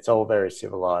clinic. It's all very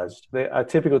civilized. A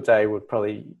typical day would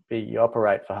probably be you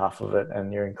operate for half of it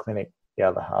and you're in clinic the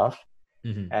other half.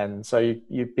 Mm-hmm. And so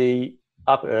you'd be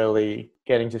up early,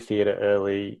 getting to theatre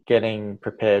early, getting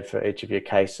prepared for each of your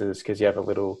cases because you have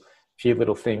a few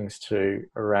little things to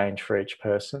arrange for each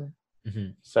person.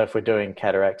 Mm-hmm. So if we're doing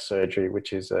cataract surgery,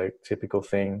 which is a typical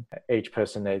thing, each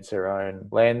person needs their own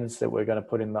lens that we're going to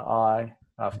put in the eye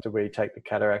after we take the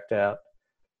cataract out.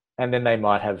 And then they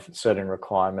might have certain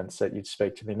requirements that you'd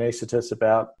speak to the anaesthetist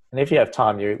about. And if you have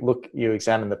time, you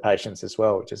examine the patients as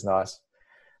well, which is nice,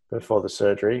 before the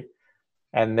surgery.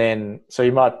 And then, so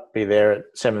you might be there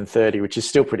at 7:30, which is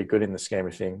still pretty good in the scheme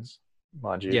of things,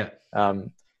 mind you. Yeah.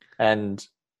 And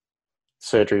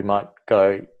surgery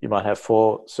you might have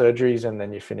 4 surgeries and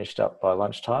then you're finished up by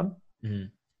lunchtime. Mm-hmm.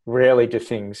 Rarely do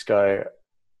things go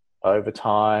over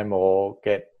time or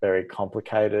get very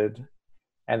complicated.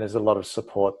 And there's a lot of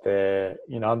support there.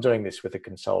 I'm doing this with a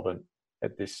consultant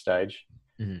at this stage.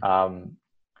 Mm-hmm.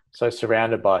 So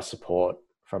surrounded by support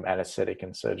from anaesthetic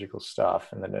and surgical staff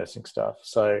and the nursing staff.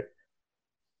 So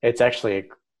it's actually,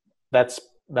 that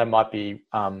might be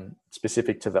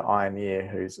specific to the eye and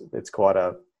ear, it's quite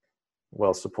a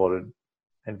well-supported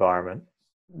environment.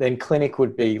 Then clinic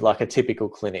would be like a typical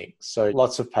clinic. So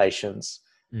lots of patients,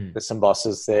 there's some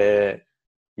bosses there.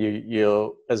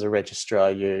 You as a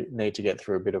registrar, you need to get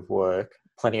through a bit of work,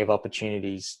 plenty of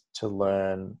opportunities to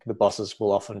learn. The bosses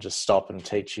will often just stop and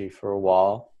teach you for a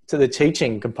while. So the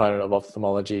teaching component of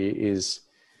ophthalmology is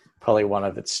probably one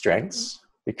of its strengths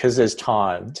because there's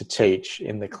time to teach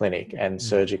in the clinic and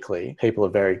surgically. People are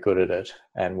very good at it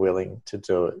and willing to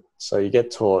do it. So you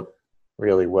get taught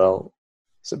really well.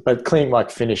 But clinic might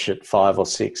finish at 5 or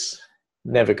 6,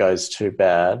 never goes too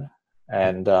bad.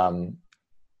 And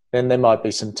then there might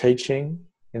be some teaching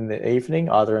in the evening,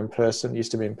 either in person,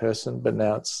 used to be in person, but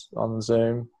now it's on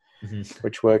Zoom,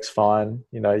 which works fine.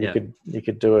 You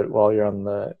could do it while you're on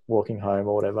the walking home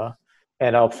or whatever.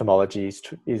 And ophthalmology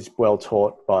is well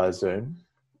taught via Zoom.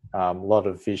 A lot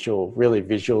of really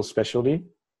visual specialty.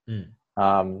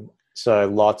 So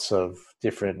lots of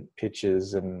different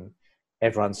pictures and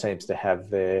everyone seems to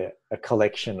have a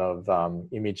collection of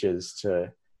images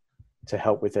to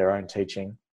help with their own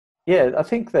teaching. Yeah, I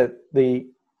think that the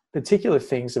particular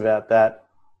things about that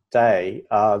day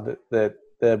are that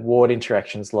the ward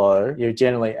interaction's low. You're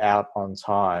generally out on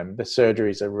time. The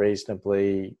surgeries are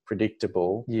reasonably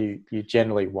predictable. You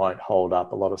generally won't hold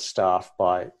up a lot of staff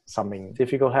by something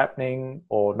difficult happening,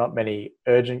 or not many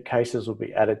urgent cases will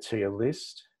be added to your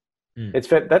list. That's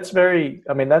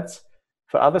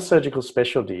for other surgical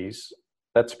specialties,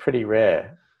 that's pretty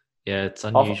rare. Yeah, it's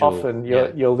unusual. Often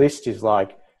your list is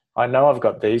like, I know I've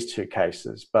got these 2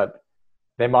 cases, but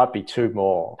there might be 2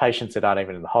 more patients that aren't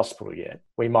even in the hospital yet.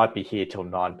 We might be here till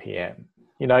 9 p.m.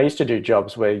 I used to do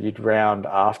jobs where you'd round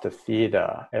after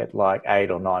theatre at like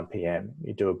 8 or 9 p.m.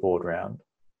 You do a board round.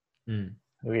 You'd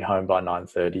be home by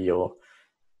 9:30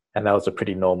 and that was a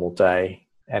pretty normal day.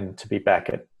 And to be back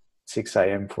at 6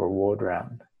 a.m. for a ward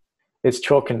round. it's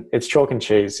chalk and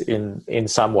cheese in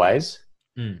some ways.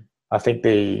 Mm. I think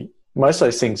most of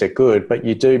those things are good, but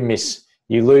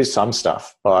you lose some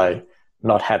stuff by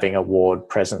not having a ward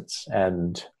presence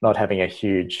and not having a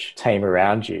huge team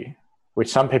around you, which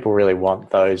some people really want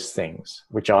those things,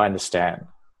 which I understand.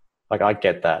 Like, I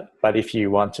get that. But if you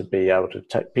want to be able to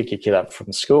pick your kid up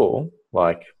from school,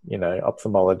 like,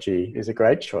 ophthalmology is a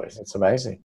great choice. It's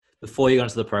amazing. Before you got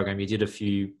into the program, you did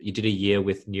a year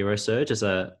with neurosurgery as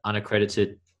a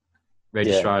unaccredited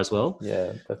registrar as well.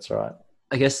 Yeah, that's right.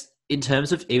 I guess in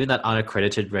terms of even that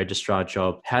unaccredited registrar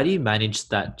job, how do you manage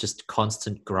that just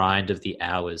constant grind of the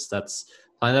hours? That's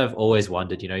something that I've always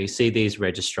wondered. You see these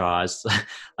registrars,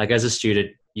 like as a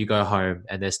student, you go home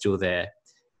and they're still there.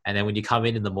 And then when you come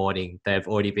in the morning, they've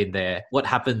already been there. What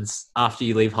happens after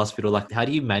you leave hospital? Like, how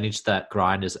do you manage that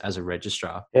grind as a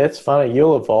registrar? Yeah, it's funny.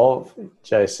 You'll evolve,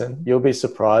 Jason. You'll be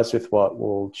surprised with what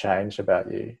will change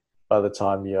about you by the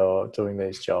time you're doing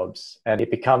these jobs. And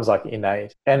it becomes like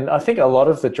innate. And I think a lot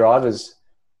of the drivers,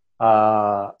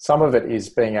 some of it is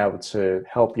being able to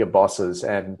help your bosses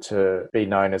and to be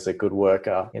known as a good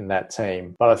worker in that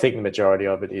team. But I think the majority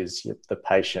of it is the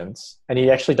patients. And you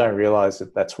actually don't realize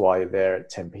that that's why you're there at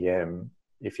 10 p.m.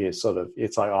 If you it's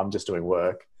like, oh, I'm just doing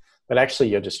work. But actually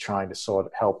you're just trying to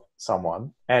help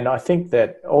someone. And I think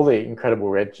that all the incredible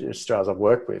registrars I've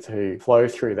worked with who flow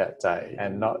through that day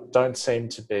and don't seem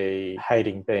to be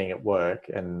hating being at work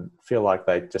and feel like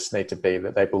they just need to be,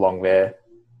 that they belong there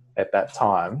at that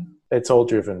time, it's all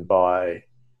driven by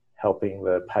helping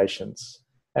the patients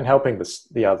and helping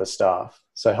the other staff.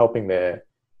 So helping their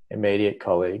immediate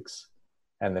colleagues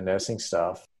and the nursing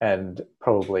staff, and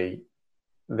probably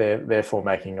therefore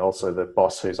making also the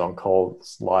boss who's on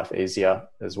call's life easier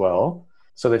as well.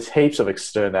 So there's heaps of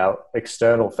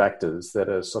external factors that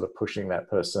are sort of pushing that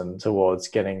person towards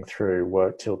getting through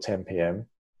work till 10 p.m.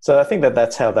 So I think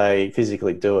that's how they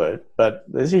physically do it. But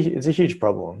it's a huge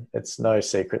problem. It's no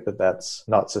secret that that's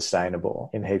not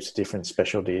sustainable in heaps of different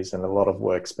specialties, and a lot of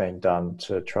work's being done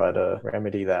to try to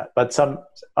remedy that. But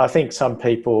I think some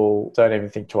people don't even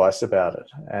think twice about it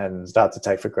and start to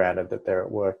take for granted that they're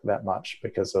at work that much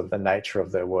because of the nature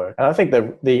of their work. And I think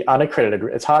the unaccredited,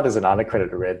 it's hard as an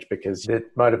unaccredited reg because the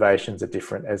motivations are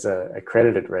different as an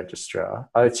accredited registrar.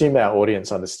 I assume our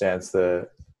audience understands that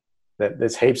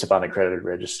there's heaps of unaccredited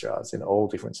registrars in all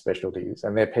different specialties,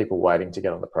 and they're people waiting to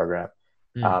get on the program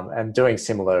and doing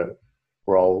similar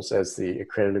roles as the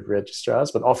accredited registrars,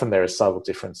 but often there are subtle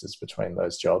differences between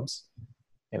those jobs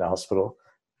in a hospital,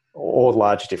 or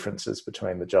large differences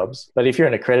between the jobs. But if you're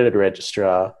an accredited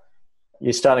registrar,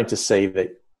 you're starting to see that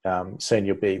soon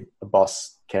you'll be a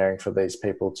boss caring for these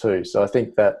people too. So I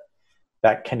think that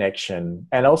connection,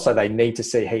 and also they need to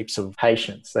see heaps of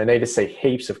patients. They need to see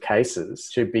heaps of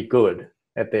cases to be good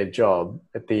at their job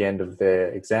at the end of their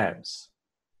exams.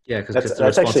 Yeah, because the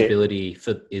responsibility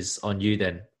is on you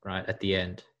then, right, at the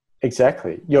end.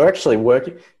 Exactly. You're actually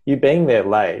working, you being there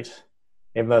late,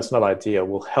 even though it's not ideal,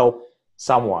 will help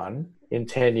someone in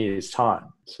 10 years'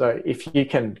 time. So if you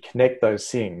can connect those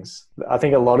things, I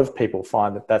think a lot of people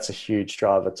find that that's a huge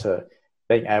driver to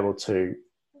being able to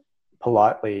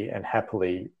politely and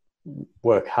happily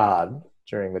work hard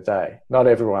during the day. Not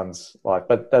everyone's like,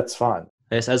 but that's fine.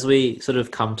 Yes, as we sort of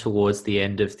come towards the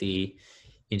end of the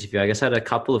interview, I guess I had a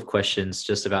couple of questions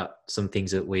just about some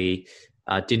things that we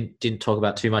didn't talk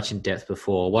about too much in depth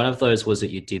before. One of those was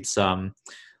that you did some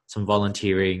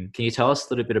volunteering. Can you tell us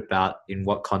a little bit about in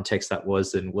what context that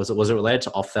was, and was it related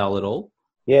to opthal at all?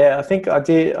 Yeah, I think I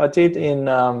did in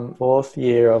fourth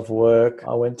year of work.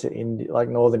 I went to India, like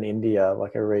northern India,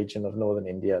 like a region of northern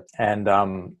India,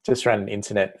 and just ran an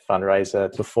internet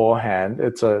fundraiser beforehand.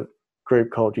 It's a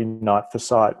group called Unite for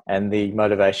Sight, and the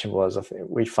motivation was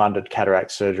we funded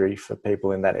cataract surgery for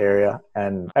people in that area,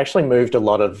 and actually moved a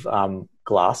lot of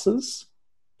glasses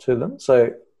to them.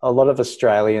 So a lot of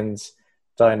Australians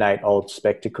donate old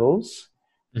spectacles,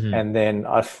 and then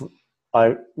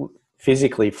I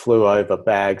physically flew over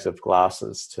bags of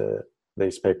glasses to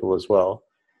these people as well.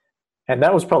 And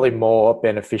that was probably more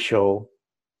beneficial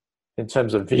in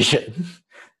terms of vision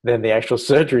than the actual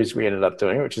surgeries we ended up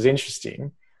doing, which is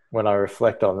interesting when I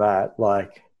reflect on that.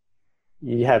 Like,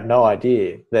 you have no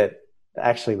idea that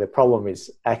actually the problem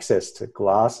is access to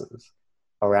glasses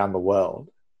around the world.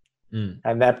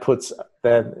 And that puts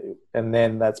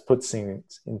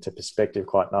things into perspective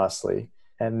quite nicely.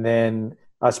 And then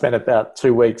I spent about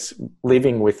 2 weeks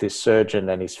living with this surgeon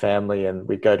and his family, and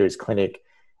we'd go to his clinic,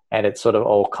 and it sort of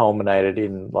all culminated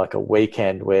in like a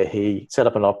weekend where he set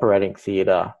up an operating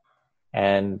theatre,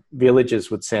 and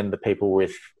villagers would send the people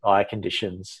with eye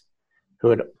conditions who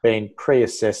had been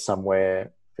pre-assessed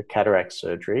somewhere for cataract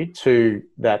surgery to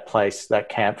that place, that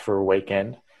camp for a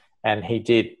weekend. And he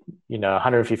did,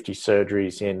 150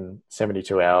 surgeries in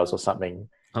 72 hours or something.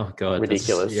 Oh God,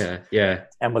 ridiculous. Yeah.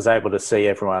 And was able to see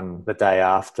everyone the day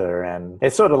after. And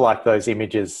it's sort of like those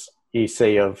images you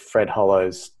see of Fred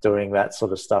Hollows doing that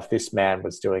sort of stuff. This man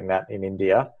was doing that in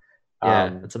India. Yeah,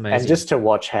 that's amazing. And just to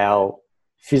watch how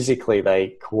physically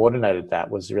they coordinated that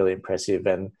was really impressive.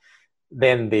 And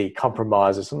then the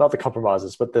compromises, not the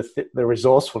compromises, but the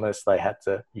resourcefulness they had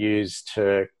to use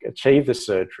to achieve the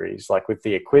surgeries, like with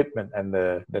the equipment and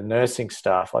the nursing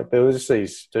staff. Like there was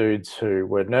these dudes who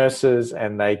were nurses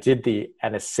and they did the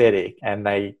anesthetic and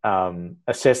they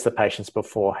assessed the patients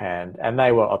beforehand, and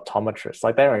they were optometrists.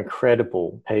 Like they were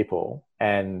incredible people.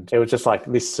 And it was just like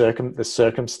the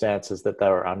circumstances that they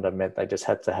were under meant they just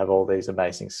had to have all these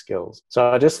amazing skills. So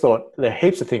I just thought there are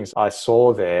heaps of things I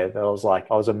saw there that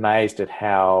I was amazed at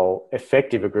how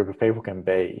effective a group of people can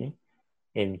be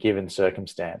in given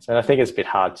circumstance. And I think it's a bit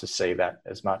hard to see that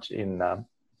as much in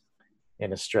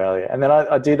Australia. And then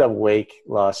I did a week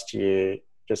last year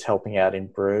just helping out in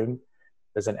Broome.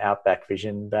 There's an Outback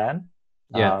Vision van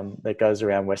that goes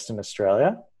around Western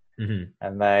Australia. Mm-hmm.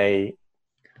 And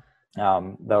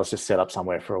they'll just set up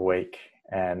somewhere for a week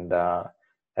and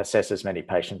assess as many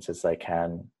patients as they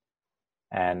can,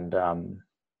 and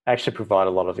actually provide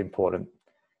a lot of important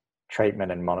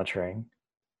treatment and monitoring.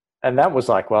 And that was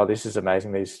like, wow, this is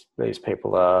amazing. These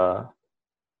people are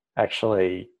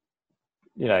actually,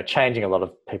 changing a lot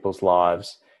of people's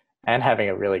lives and having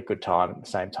a really good time at the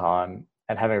same time,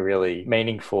 and having a really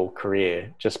meaningful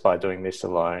career just by doing this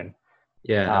alone.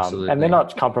 Yeah, absolutely. And they're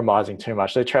not compromising too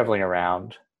much. They're traveling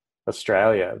around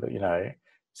Australia,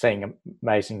 seeing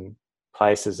amazing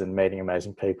places and meeting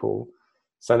amazing people.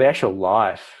 So the actual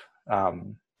life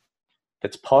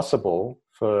that's possible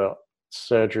for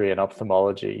surgery and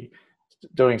ophthalmology,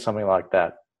 doing something like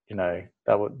that,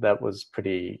 that was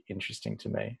pretty interesting to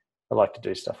me. I like to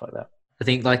do stuff like that. I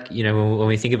think when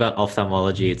we think about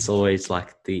ophthalmology, it's always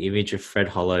like the image of Fred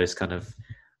Hollows kind of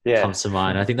comes to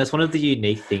mind. I think that's one of the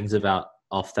unique things about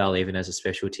opthal, even as a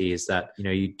specialty, is that,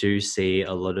 you do see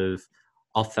a lot of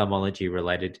ophthalmology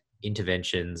related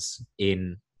interventions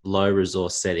in low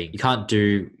resource setting. You can't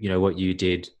do, what you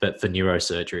did, but for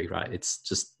neurosurgery, right? It's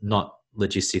just not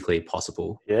logistically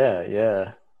possible.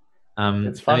 Yeah.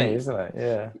 It's funny, isn't it?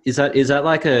 Yeah. Is that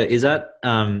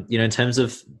in terms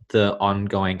of the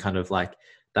ongoing kind of like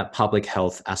that public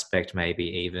health aspect, maybe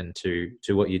even to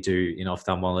what you do in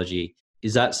ophthalmology,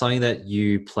 is that something that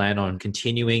you plan on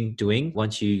continuing doing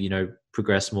once you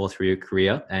progress more through your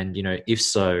career? And, if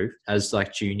so, as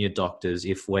like junior doctors,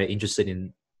 if we're interested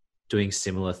in doing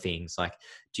similar things, like,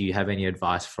 do you have any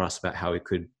advice for us about how we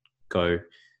could go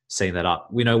setting that up?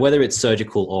 Whether it's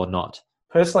surgical or not.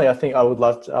 Personally, I think I would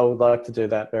like to do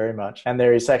that very much. And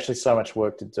there is actually so much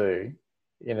work to do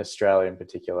in Australia in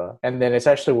particular. And then it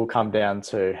actually will come down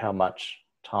to how much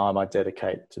time I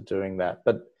dedicate to doing that.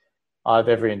 But I have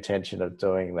every intention of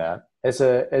doing that. As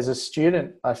a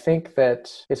student, I think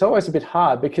that it's always a bit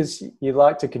hard because you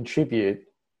like to contribute,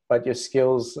 but your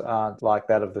skills aren't like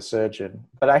that of the surgeon.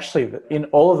 But actually, in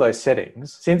all of those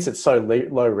settings, since it's so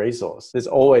low resource, it's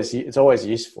always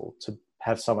useful to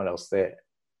have someone else there,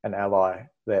 an ally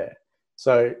there.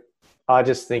 So I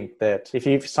just think that if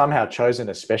you've somehow chosen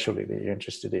a specialty that you're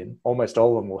interested in, almost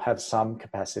all of them will have some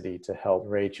capacity to help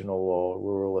regional or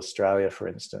rural Australia, for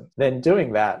instance. Then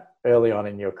doing that early on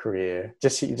in your career,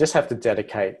 you just have to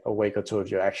dedicate a week or two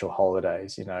of your actual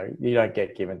holidays. You don't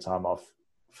get given time off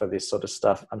for this sort of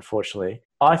stuff, unfortunately.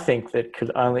 I think that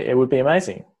it would be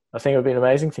amazing. I think it would be an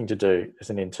amazing thing to do as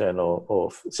an intern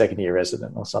or second year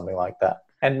resident or something like that.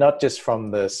 And not just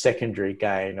from the secondary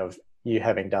gain of you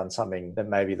having done something that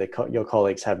maybe your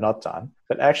colleagues have not done,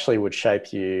 but actually would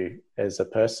shape you as a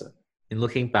person. In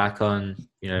looking back on,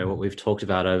 what we've talked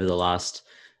about over the last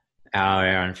hour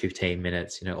and 15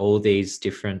 minutes, all these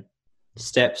different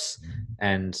steps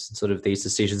and sort of these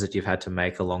decisions that you've had to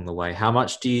make along the way, how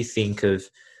much do you think of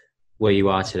where you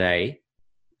are today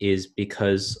is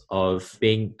because of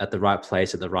being at the right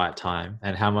place at the right time?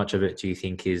 And how much of it do you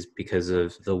think is because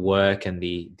of the work and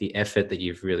the effort that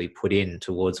you've really put in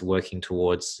towards working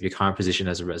towards your current position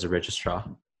as a registrar?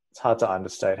 It's hard to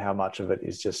understate how much of it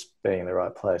is just being in the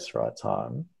right place, right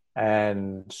time.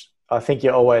 And I think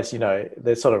you're always,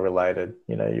 they're sort of related,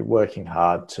 you're working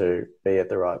hard to be at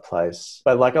the right place.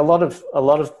 But like a lot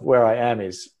of where I am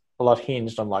is a lot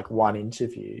hinged on like one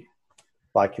interview.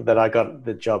 Like that I got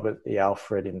the job at the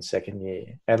Alfred in second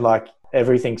year, and like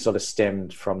everything sort of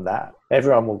stemmed from that.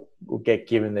 Everyone will get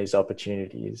given these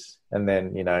opportunities, and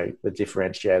then the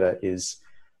differentiator is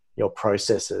your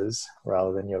processes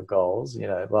rather than your goals, you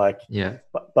know, like, Yeah.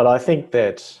 but I think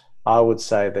that I would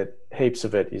say that heaps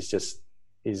of it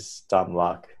is dumb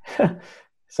luck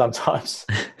sometimes.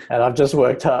 And I've just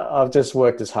worked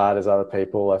as hard as other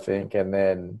people, I think, and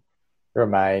then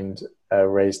remained a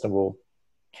reasonable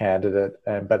candidate,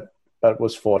 and but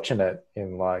was fortunate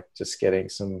in like just getting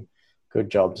some good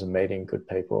jobs and meeting good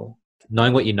people.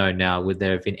 Knowing what you know now, would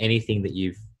there have been anything that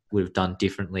you would have done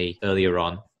differently earlier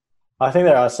on? I think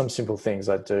there are some simple things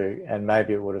I do, and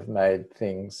maybe it would have made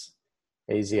things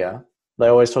easier. They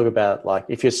always talk about, like,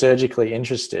 if you're surgically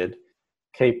interested,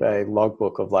 keep a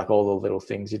logbook of like all the little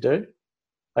things you do.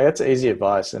 Like, that's easy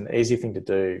advice and easy thing to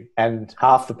do. And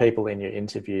half the people in your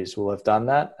interviews will have done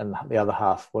that, and the other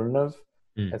half wouldn't have.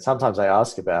 Mm. And sometimes they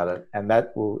ask about it, and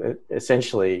that will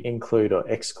essentially include or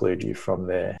exclude you from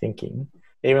their thinking.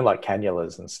 Even like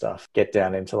cannulas and stuff, get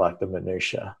down into like the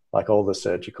minutiae, like all the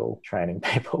surgical training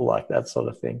people, like that sort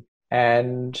of thing.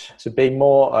 And to be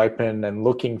more open and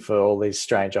looking for all these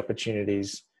strange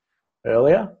opportunities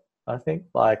earlier, I think,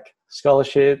 like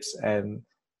scholarships, and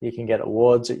you can get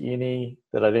awards at uni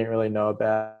that I didn't really know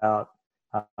about,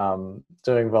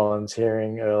 doing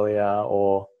volunteering earlier,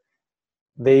 or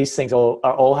these things are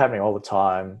all happening all the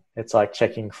time. It's like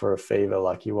checking for a fever,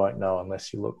 like you won't know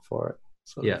unless you look for it,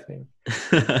 sort of thing.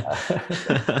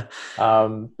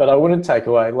 But I wouldn't take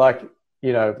away, like,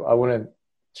 you know, I wouldn't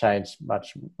change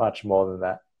much more than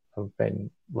that. I've been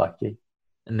lucky.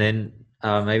 And then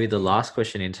maybe the last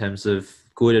question, in terms of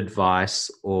good advice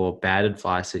or bad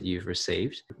advice that you've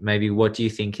received, maybe what do you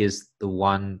think is the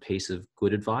one piece of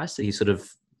good advice that you sort of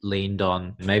leaned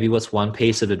on? Maybe what's one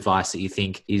piece of advice that you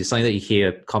think is something that you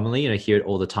hear commonly, you know, hear it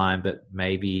all the time, but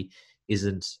maybe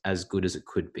isn't as good as it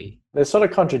could be? They're sort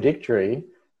of contradictory.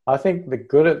 I think the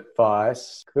good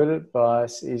advice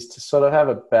is to sort of have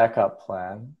a backup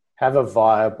plan, have a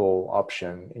viable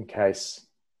option in case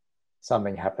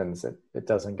something happens that it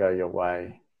doesn't go your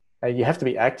way. And you have to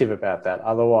be active about that.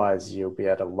 Otherwise, you'll be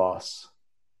at a loss,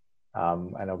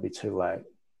 and it'll be too late.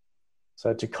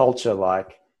 So to culture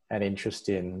like an interest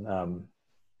in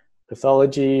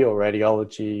pathology or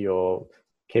radiology, or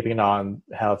keeping an eye on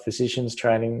how physicians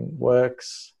training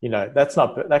works, you know,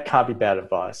 that can't be bad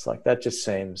advice. Like, that just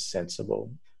seems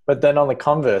sensible. But then on the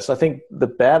converse, I think the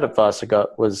bad advice I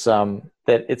got was that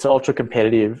it's ultra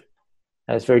competitive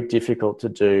and it's very difficult to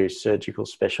do surgical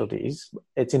specialties.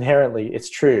 It's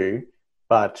true,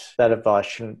 but that advice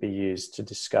shouldn't be used to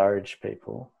discourage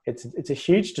people. It's a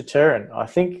huge deterrent. I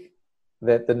think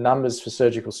that the numbers for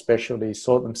surgical specialties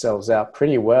sort themselves out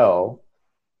pretty well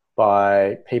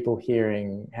by people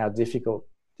hearing how difficult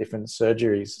different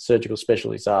surgical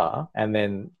specialties are,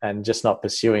 and just not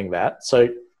pursuing that. So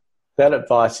that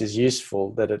advice is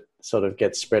useful, that it sort of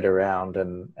gets spread around,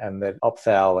 and that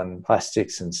opthal and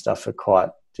plastics and stuff are quite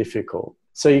difficult.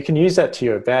 So you can use that to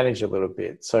your advantage a little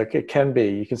bit. So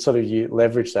you can sort of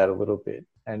leverage that a little bit.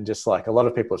 And just like a lot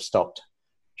of people have stopped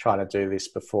trying to do this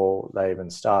before they even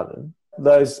started.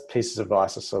 Those pieces of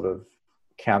advice are sort of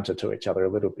counter to each other a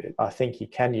little bit. I think you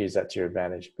can use that to your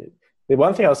advantage a bit. The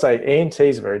one thing I'll say, ENT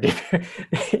is very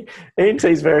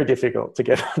difficult to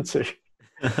get onto.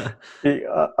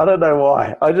 I don't know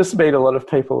why. I just meet a lot of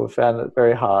people who found it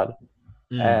very hard.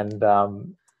 And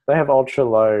they have ultra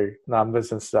low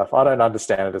numbers and stuff. I don't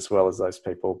understand it as well as those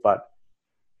people, but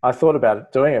I thought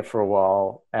about doing it for a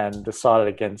while and decided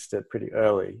against it pretty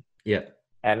early. Yeah.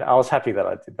 And I was happy that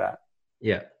I did that.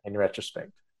 Yeah. In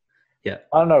retrospect. Yeah.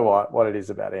 I don't know what it is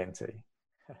about ENT.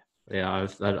 Yeah,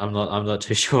 I'm not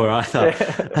too sure either.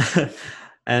 Yeah.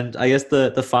 And I guess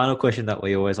the final question that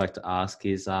we always like to ask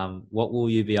is, what will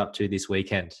you be up to this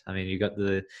weekend? I mean, you got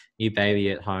the new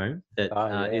baby at home. Do you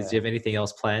have anything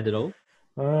else planned at all?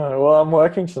 Well, I'm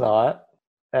working tonight,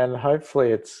 and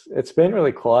hopefully it's been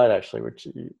really quiet actually, which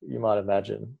you might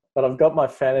imagine. But I've got my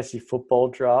fantasy football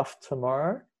draft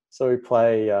tomorrow, so we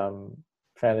play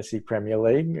Fantasy Premier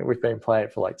League. We've been playing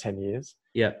it for like 10 years.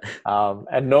 Yeah.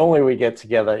 And normally we get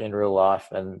together in real life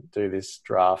and do this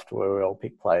draft where we all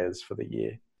pick players for the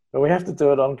year. But we have to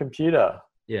do it on computer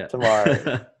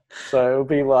tomorrow. So it'll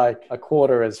be like a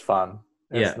quarter as fun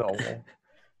as normal.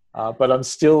 But I'm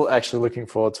still actually looking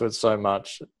forward to it so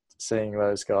much, seeing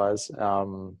those guys.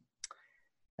 And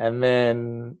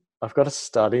then I've got to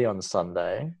study on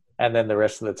Sunday. And then the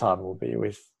rest of the time will be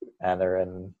with Anna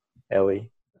and Ellie.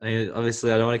 I mean,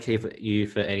 obviously, I don't want to keep you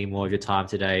for any more of your time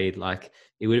today. Like,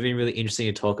 it would have been really interesting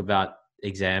to talk about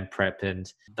exam prep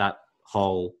and that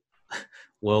whole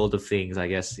world of things, I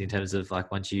guess, in terms of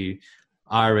like once you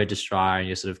are a registrar and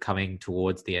you're sort of coming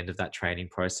towards the end of that training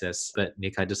process. But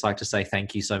Nick, I'd just like to say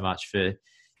thank you so much for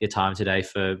your time today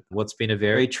for what's been a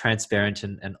very transparent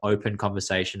and open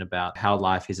conversation about how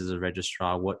life is as a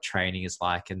registrar, what training is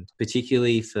like, and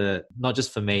particularly for not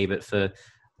just for me, but for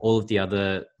all of the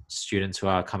other students who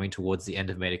are coming towards the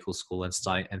end of medical school and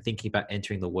starting and thinking about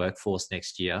entering the workforce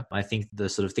next year. I think the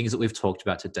sort of things that we've talked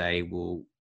about today will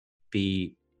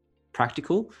be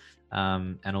practical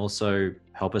and also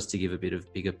help us to give a bit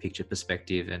of bigger picture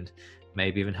perspective, and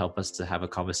maybe even help us to have a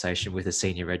conversation with a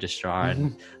senior registrar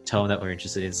and tell them that we're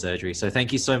interested in surgery. So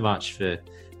thank you so much for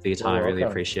your time. I really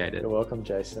appreciate it. You're welcome,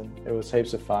 Jason. It was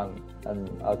heaps of fun, and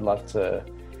I'd love to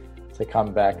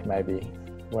come back maybe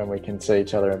when we can see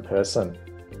each other in person.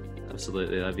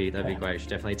 Absolutely, that'd be great. We should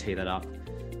definitely tee that up.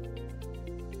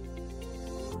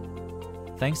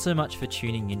 Thanks so much for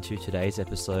tuning into today's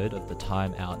episode of the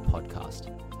Time Out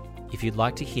podcast. If you'd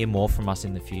like to hear more from us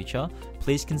in the future,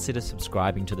 please consider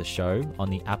subscribing to the show on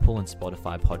the Apple and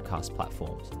Spotify podcast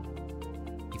platforms.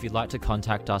 If you'd like to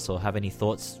contact us or have any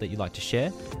thoughts that you'd like to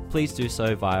share, please do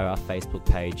so via our Facebook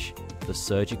page, the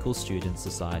Surgical Students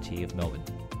Society of Melbourne.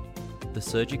 The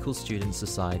Surgical Students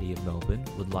Society of Melbourne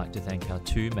would like to thank our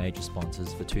two major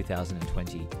sponsors for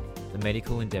 2020, the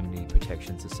Medical Indemnity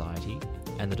Protection Society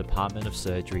and the Department of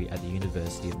Surgery at the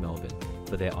University of Melbourne,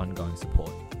 for their ongoing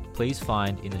support. Please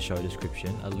find in the show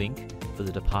description a link for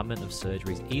the Department of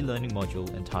Surgery's e-learning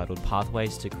module entitled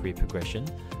Pathways to Career Progression,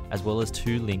 as well as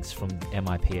 2 links from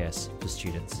MIPS for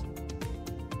students.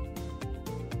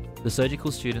 The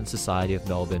Surgical Students Society of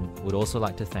Melbourne would also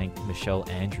like to thank Michelle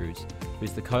Andrews,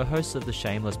 who's the co-host of the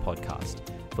Shameless podcast,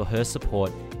 for her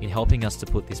support in helping us to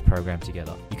put this program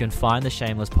together. You can find the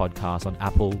Shameless podcast on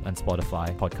Apple and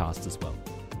Spotify podcasts as well.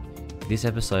 This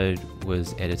episode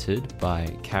was edited by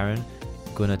Karen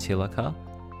Gunatilaka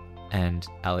and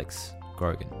Alex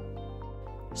Grogan.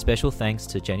 Special thanks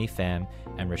to Jenny Pham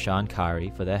and Rashan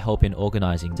Kari for their help in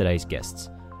organising today's guests.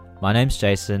 My name's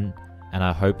Jason, and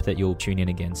I hope that you'll tune in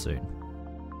again soon.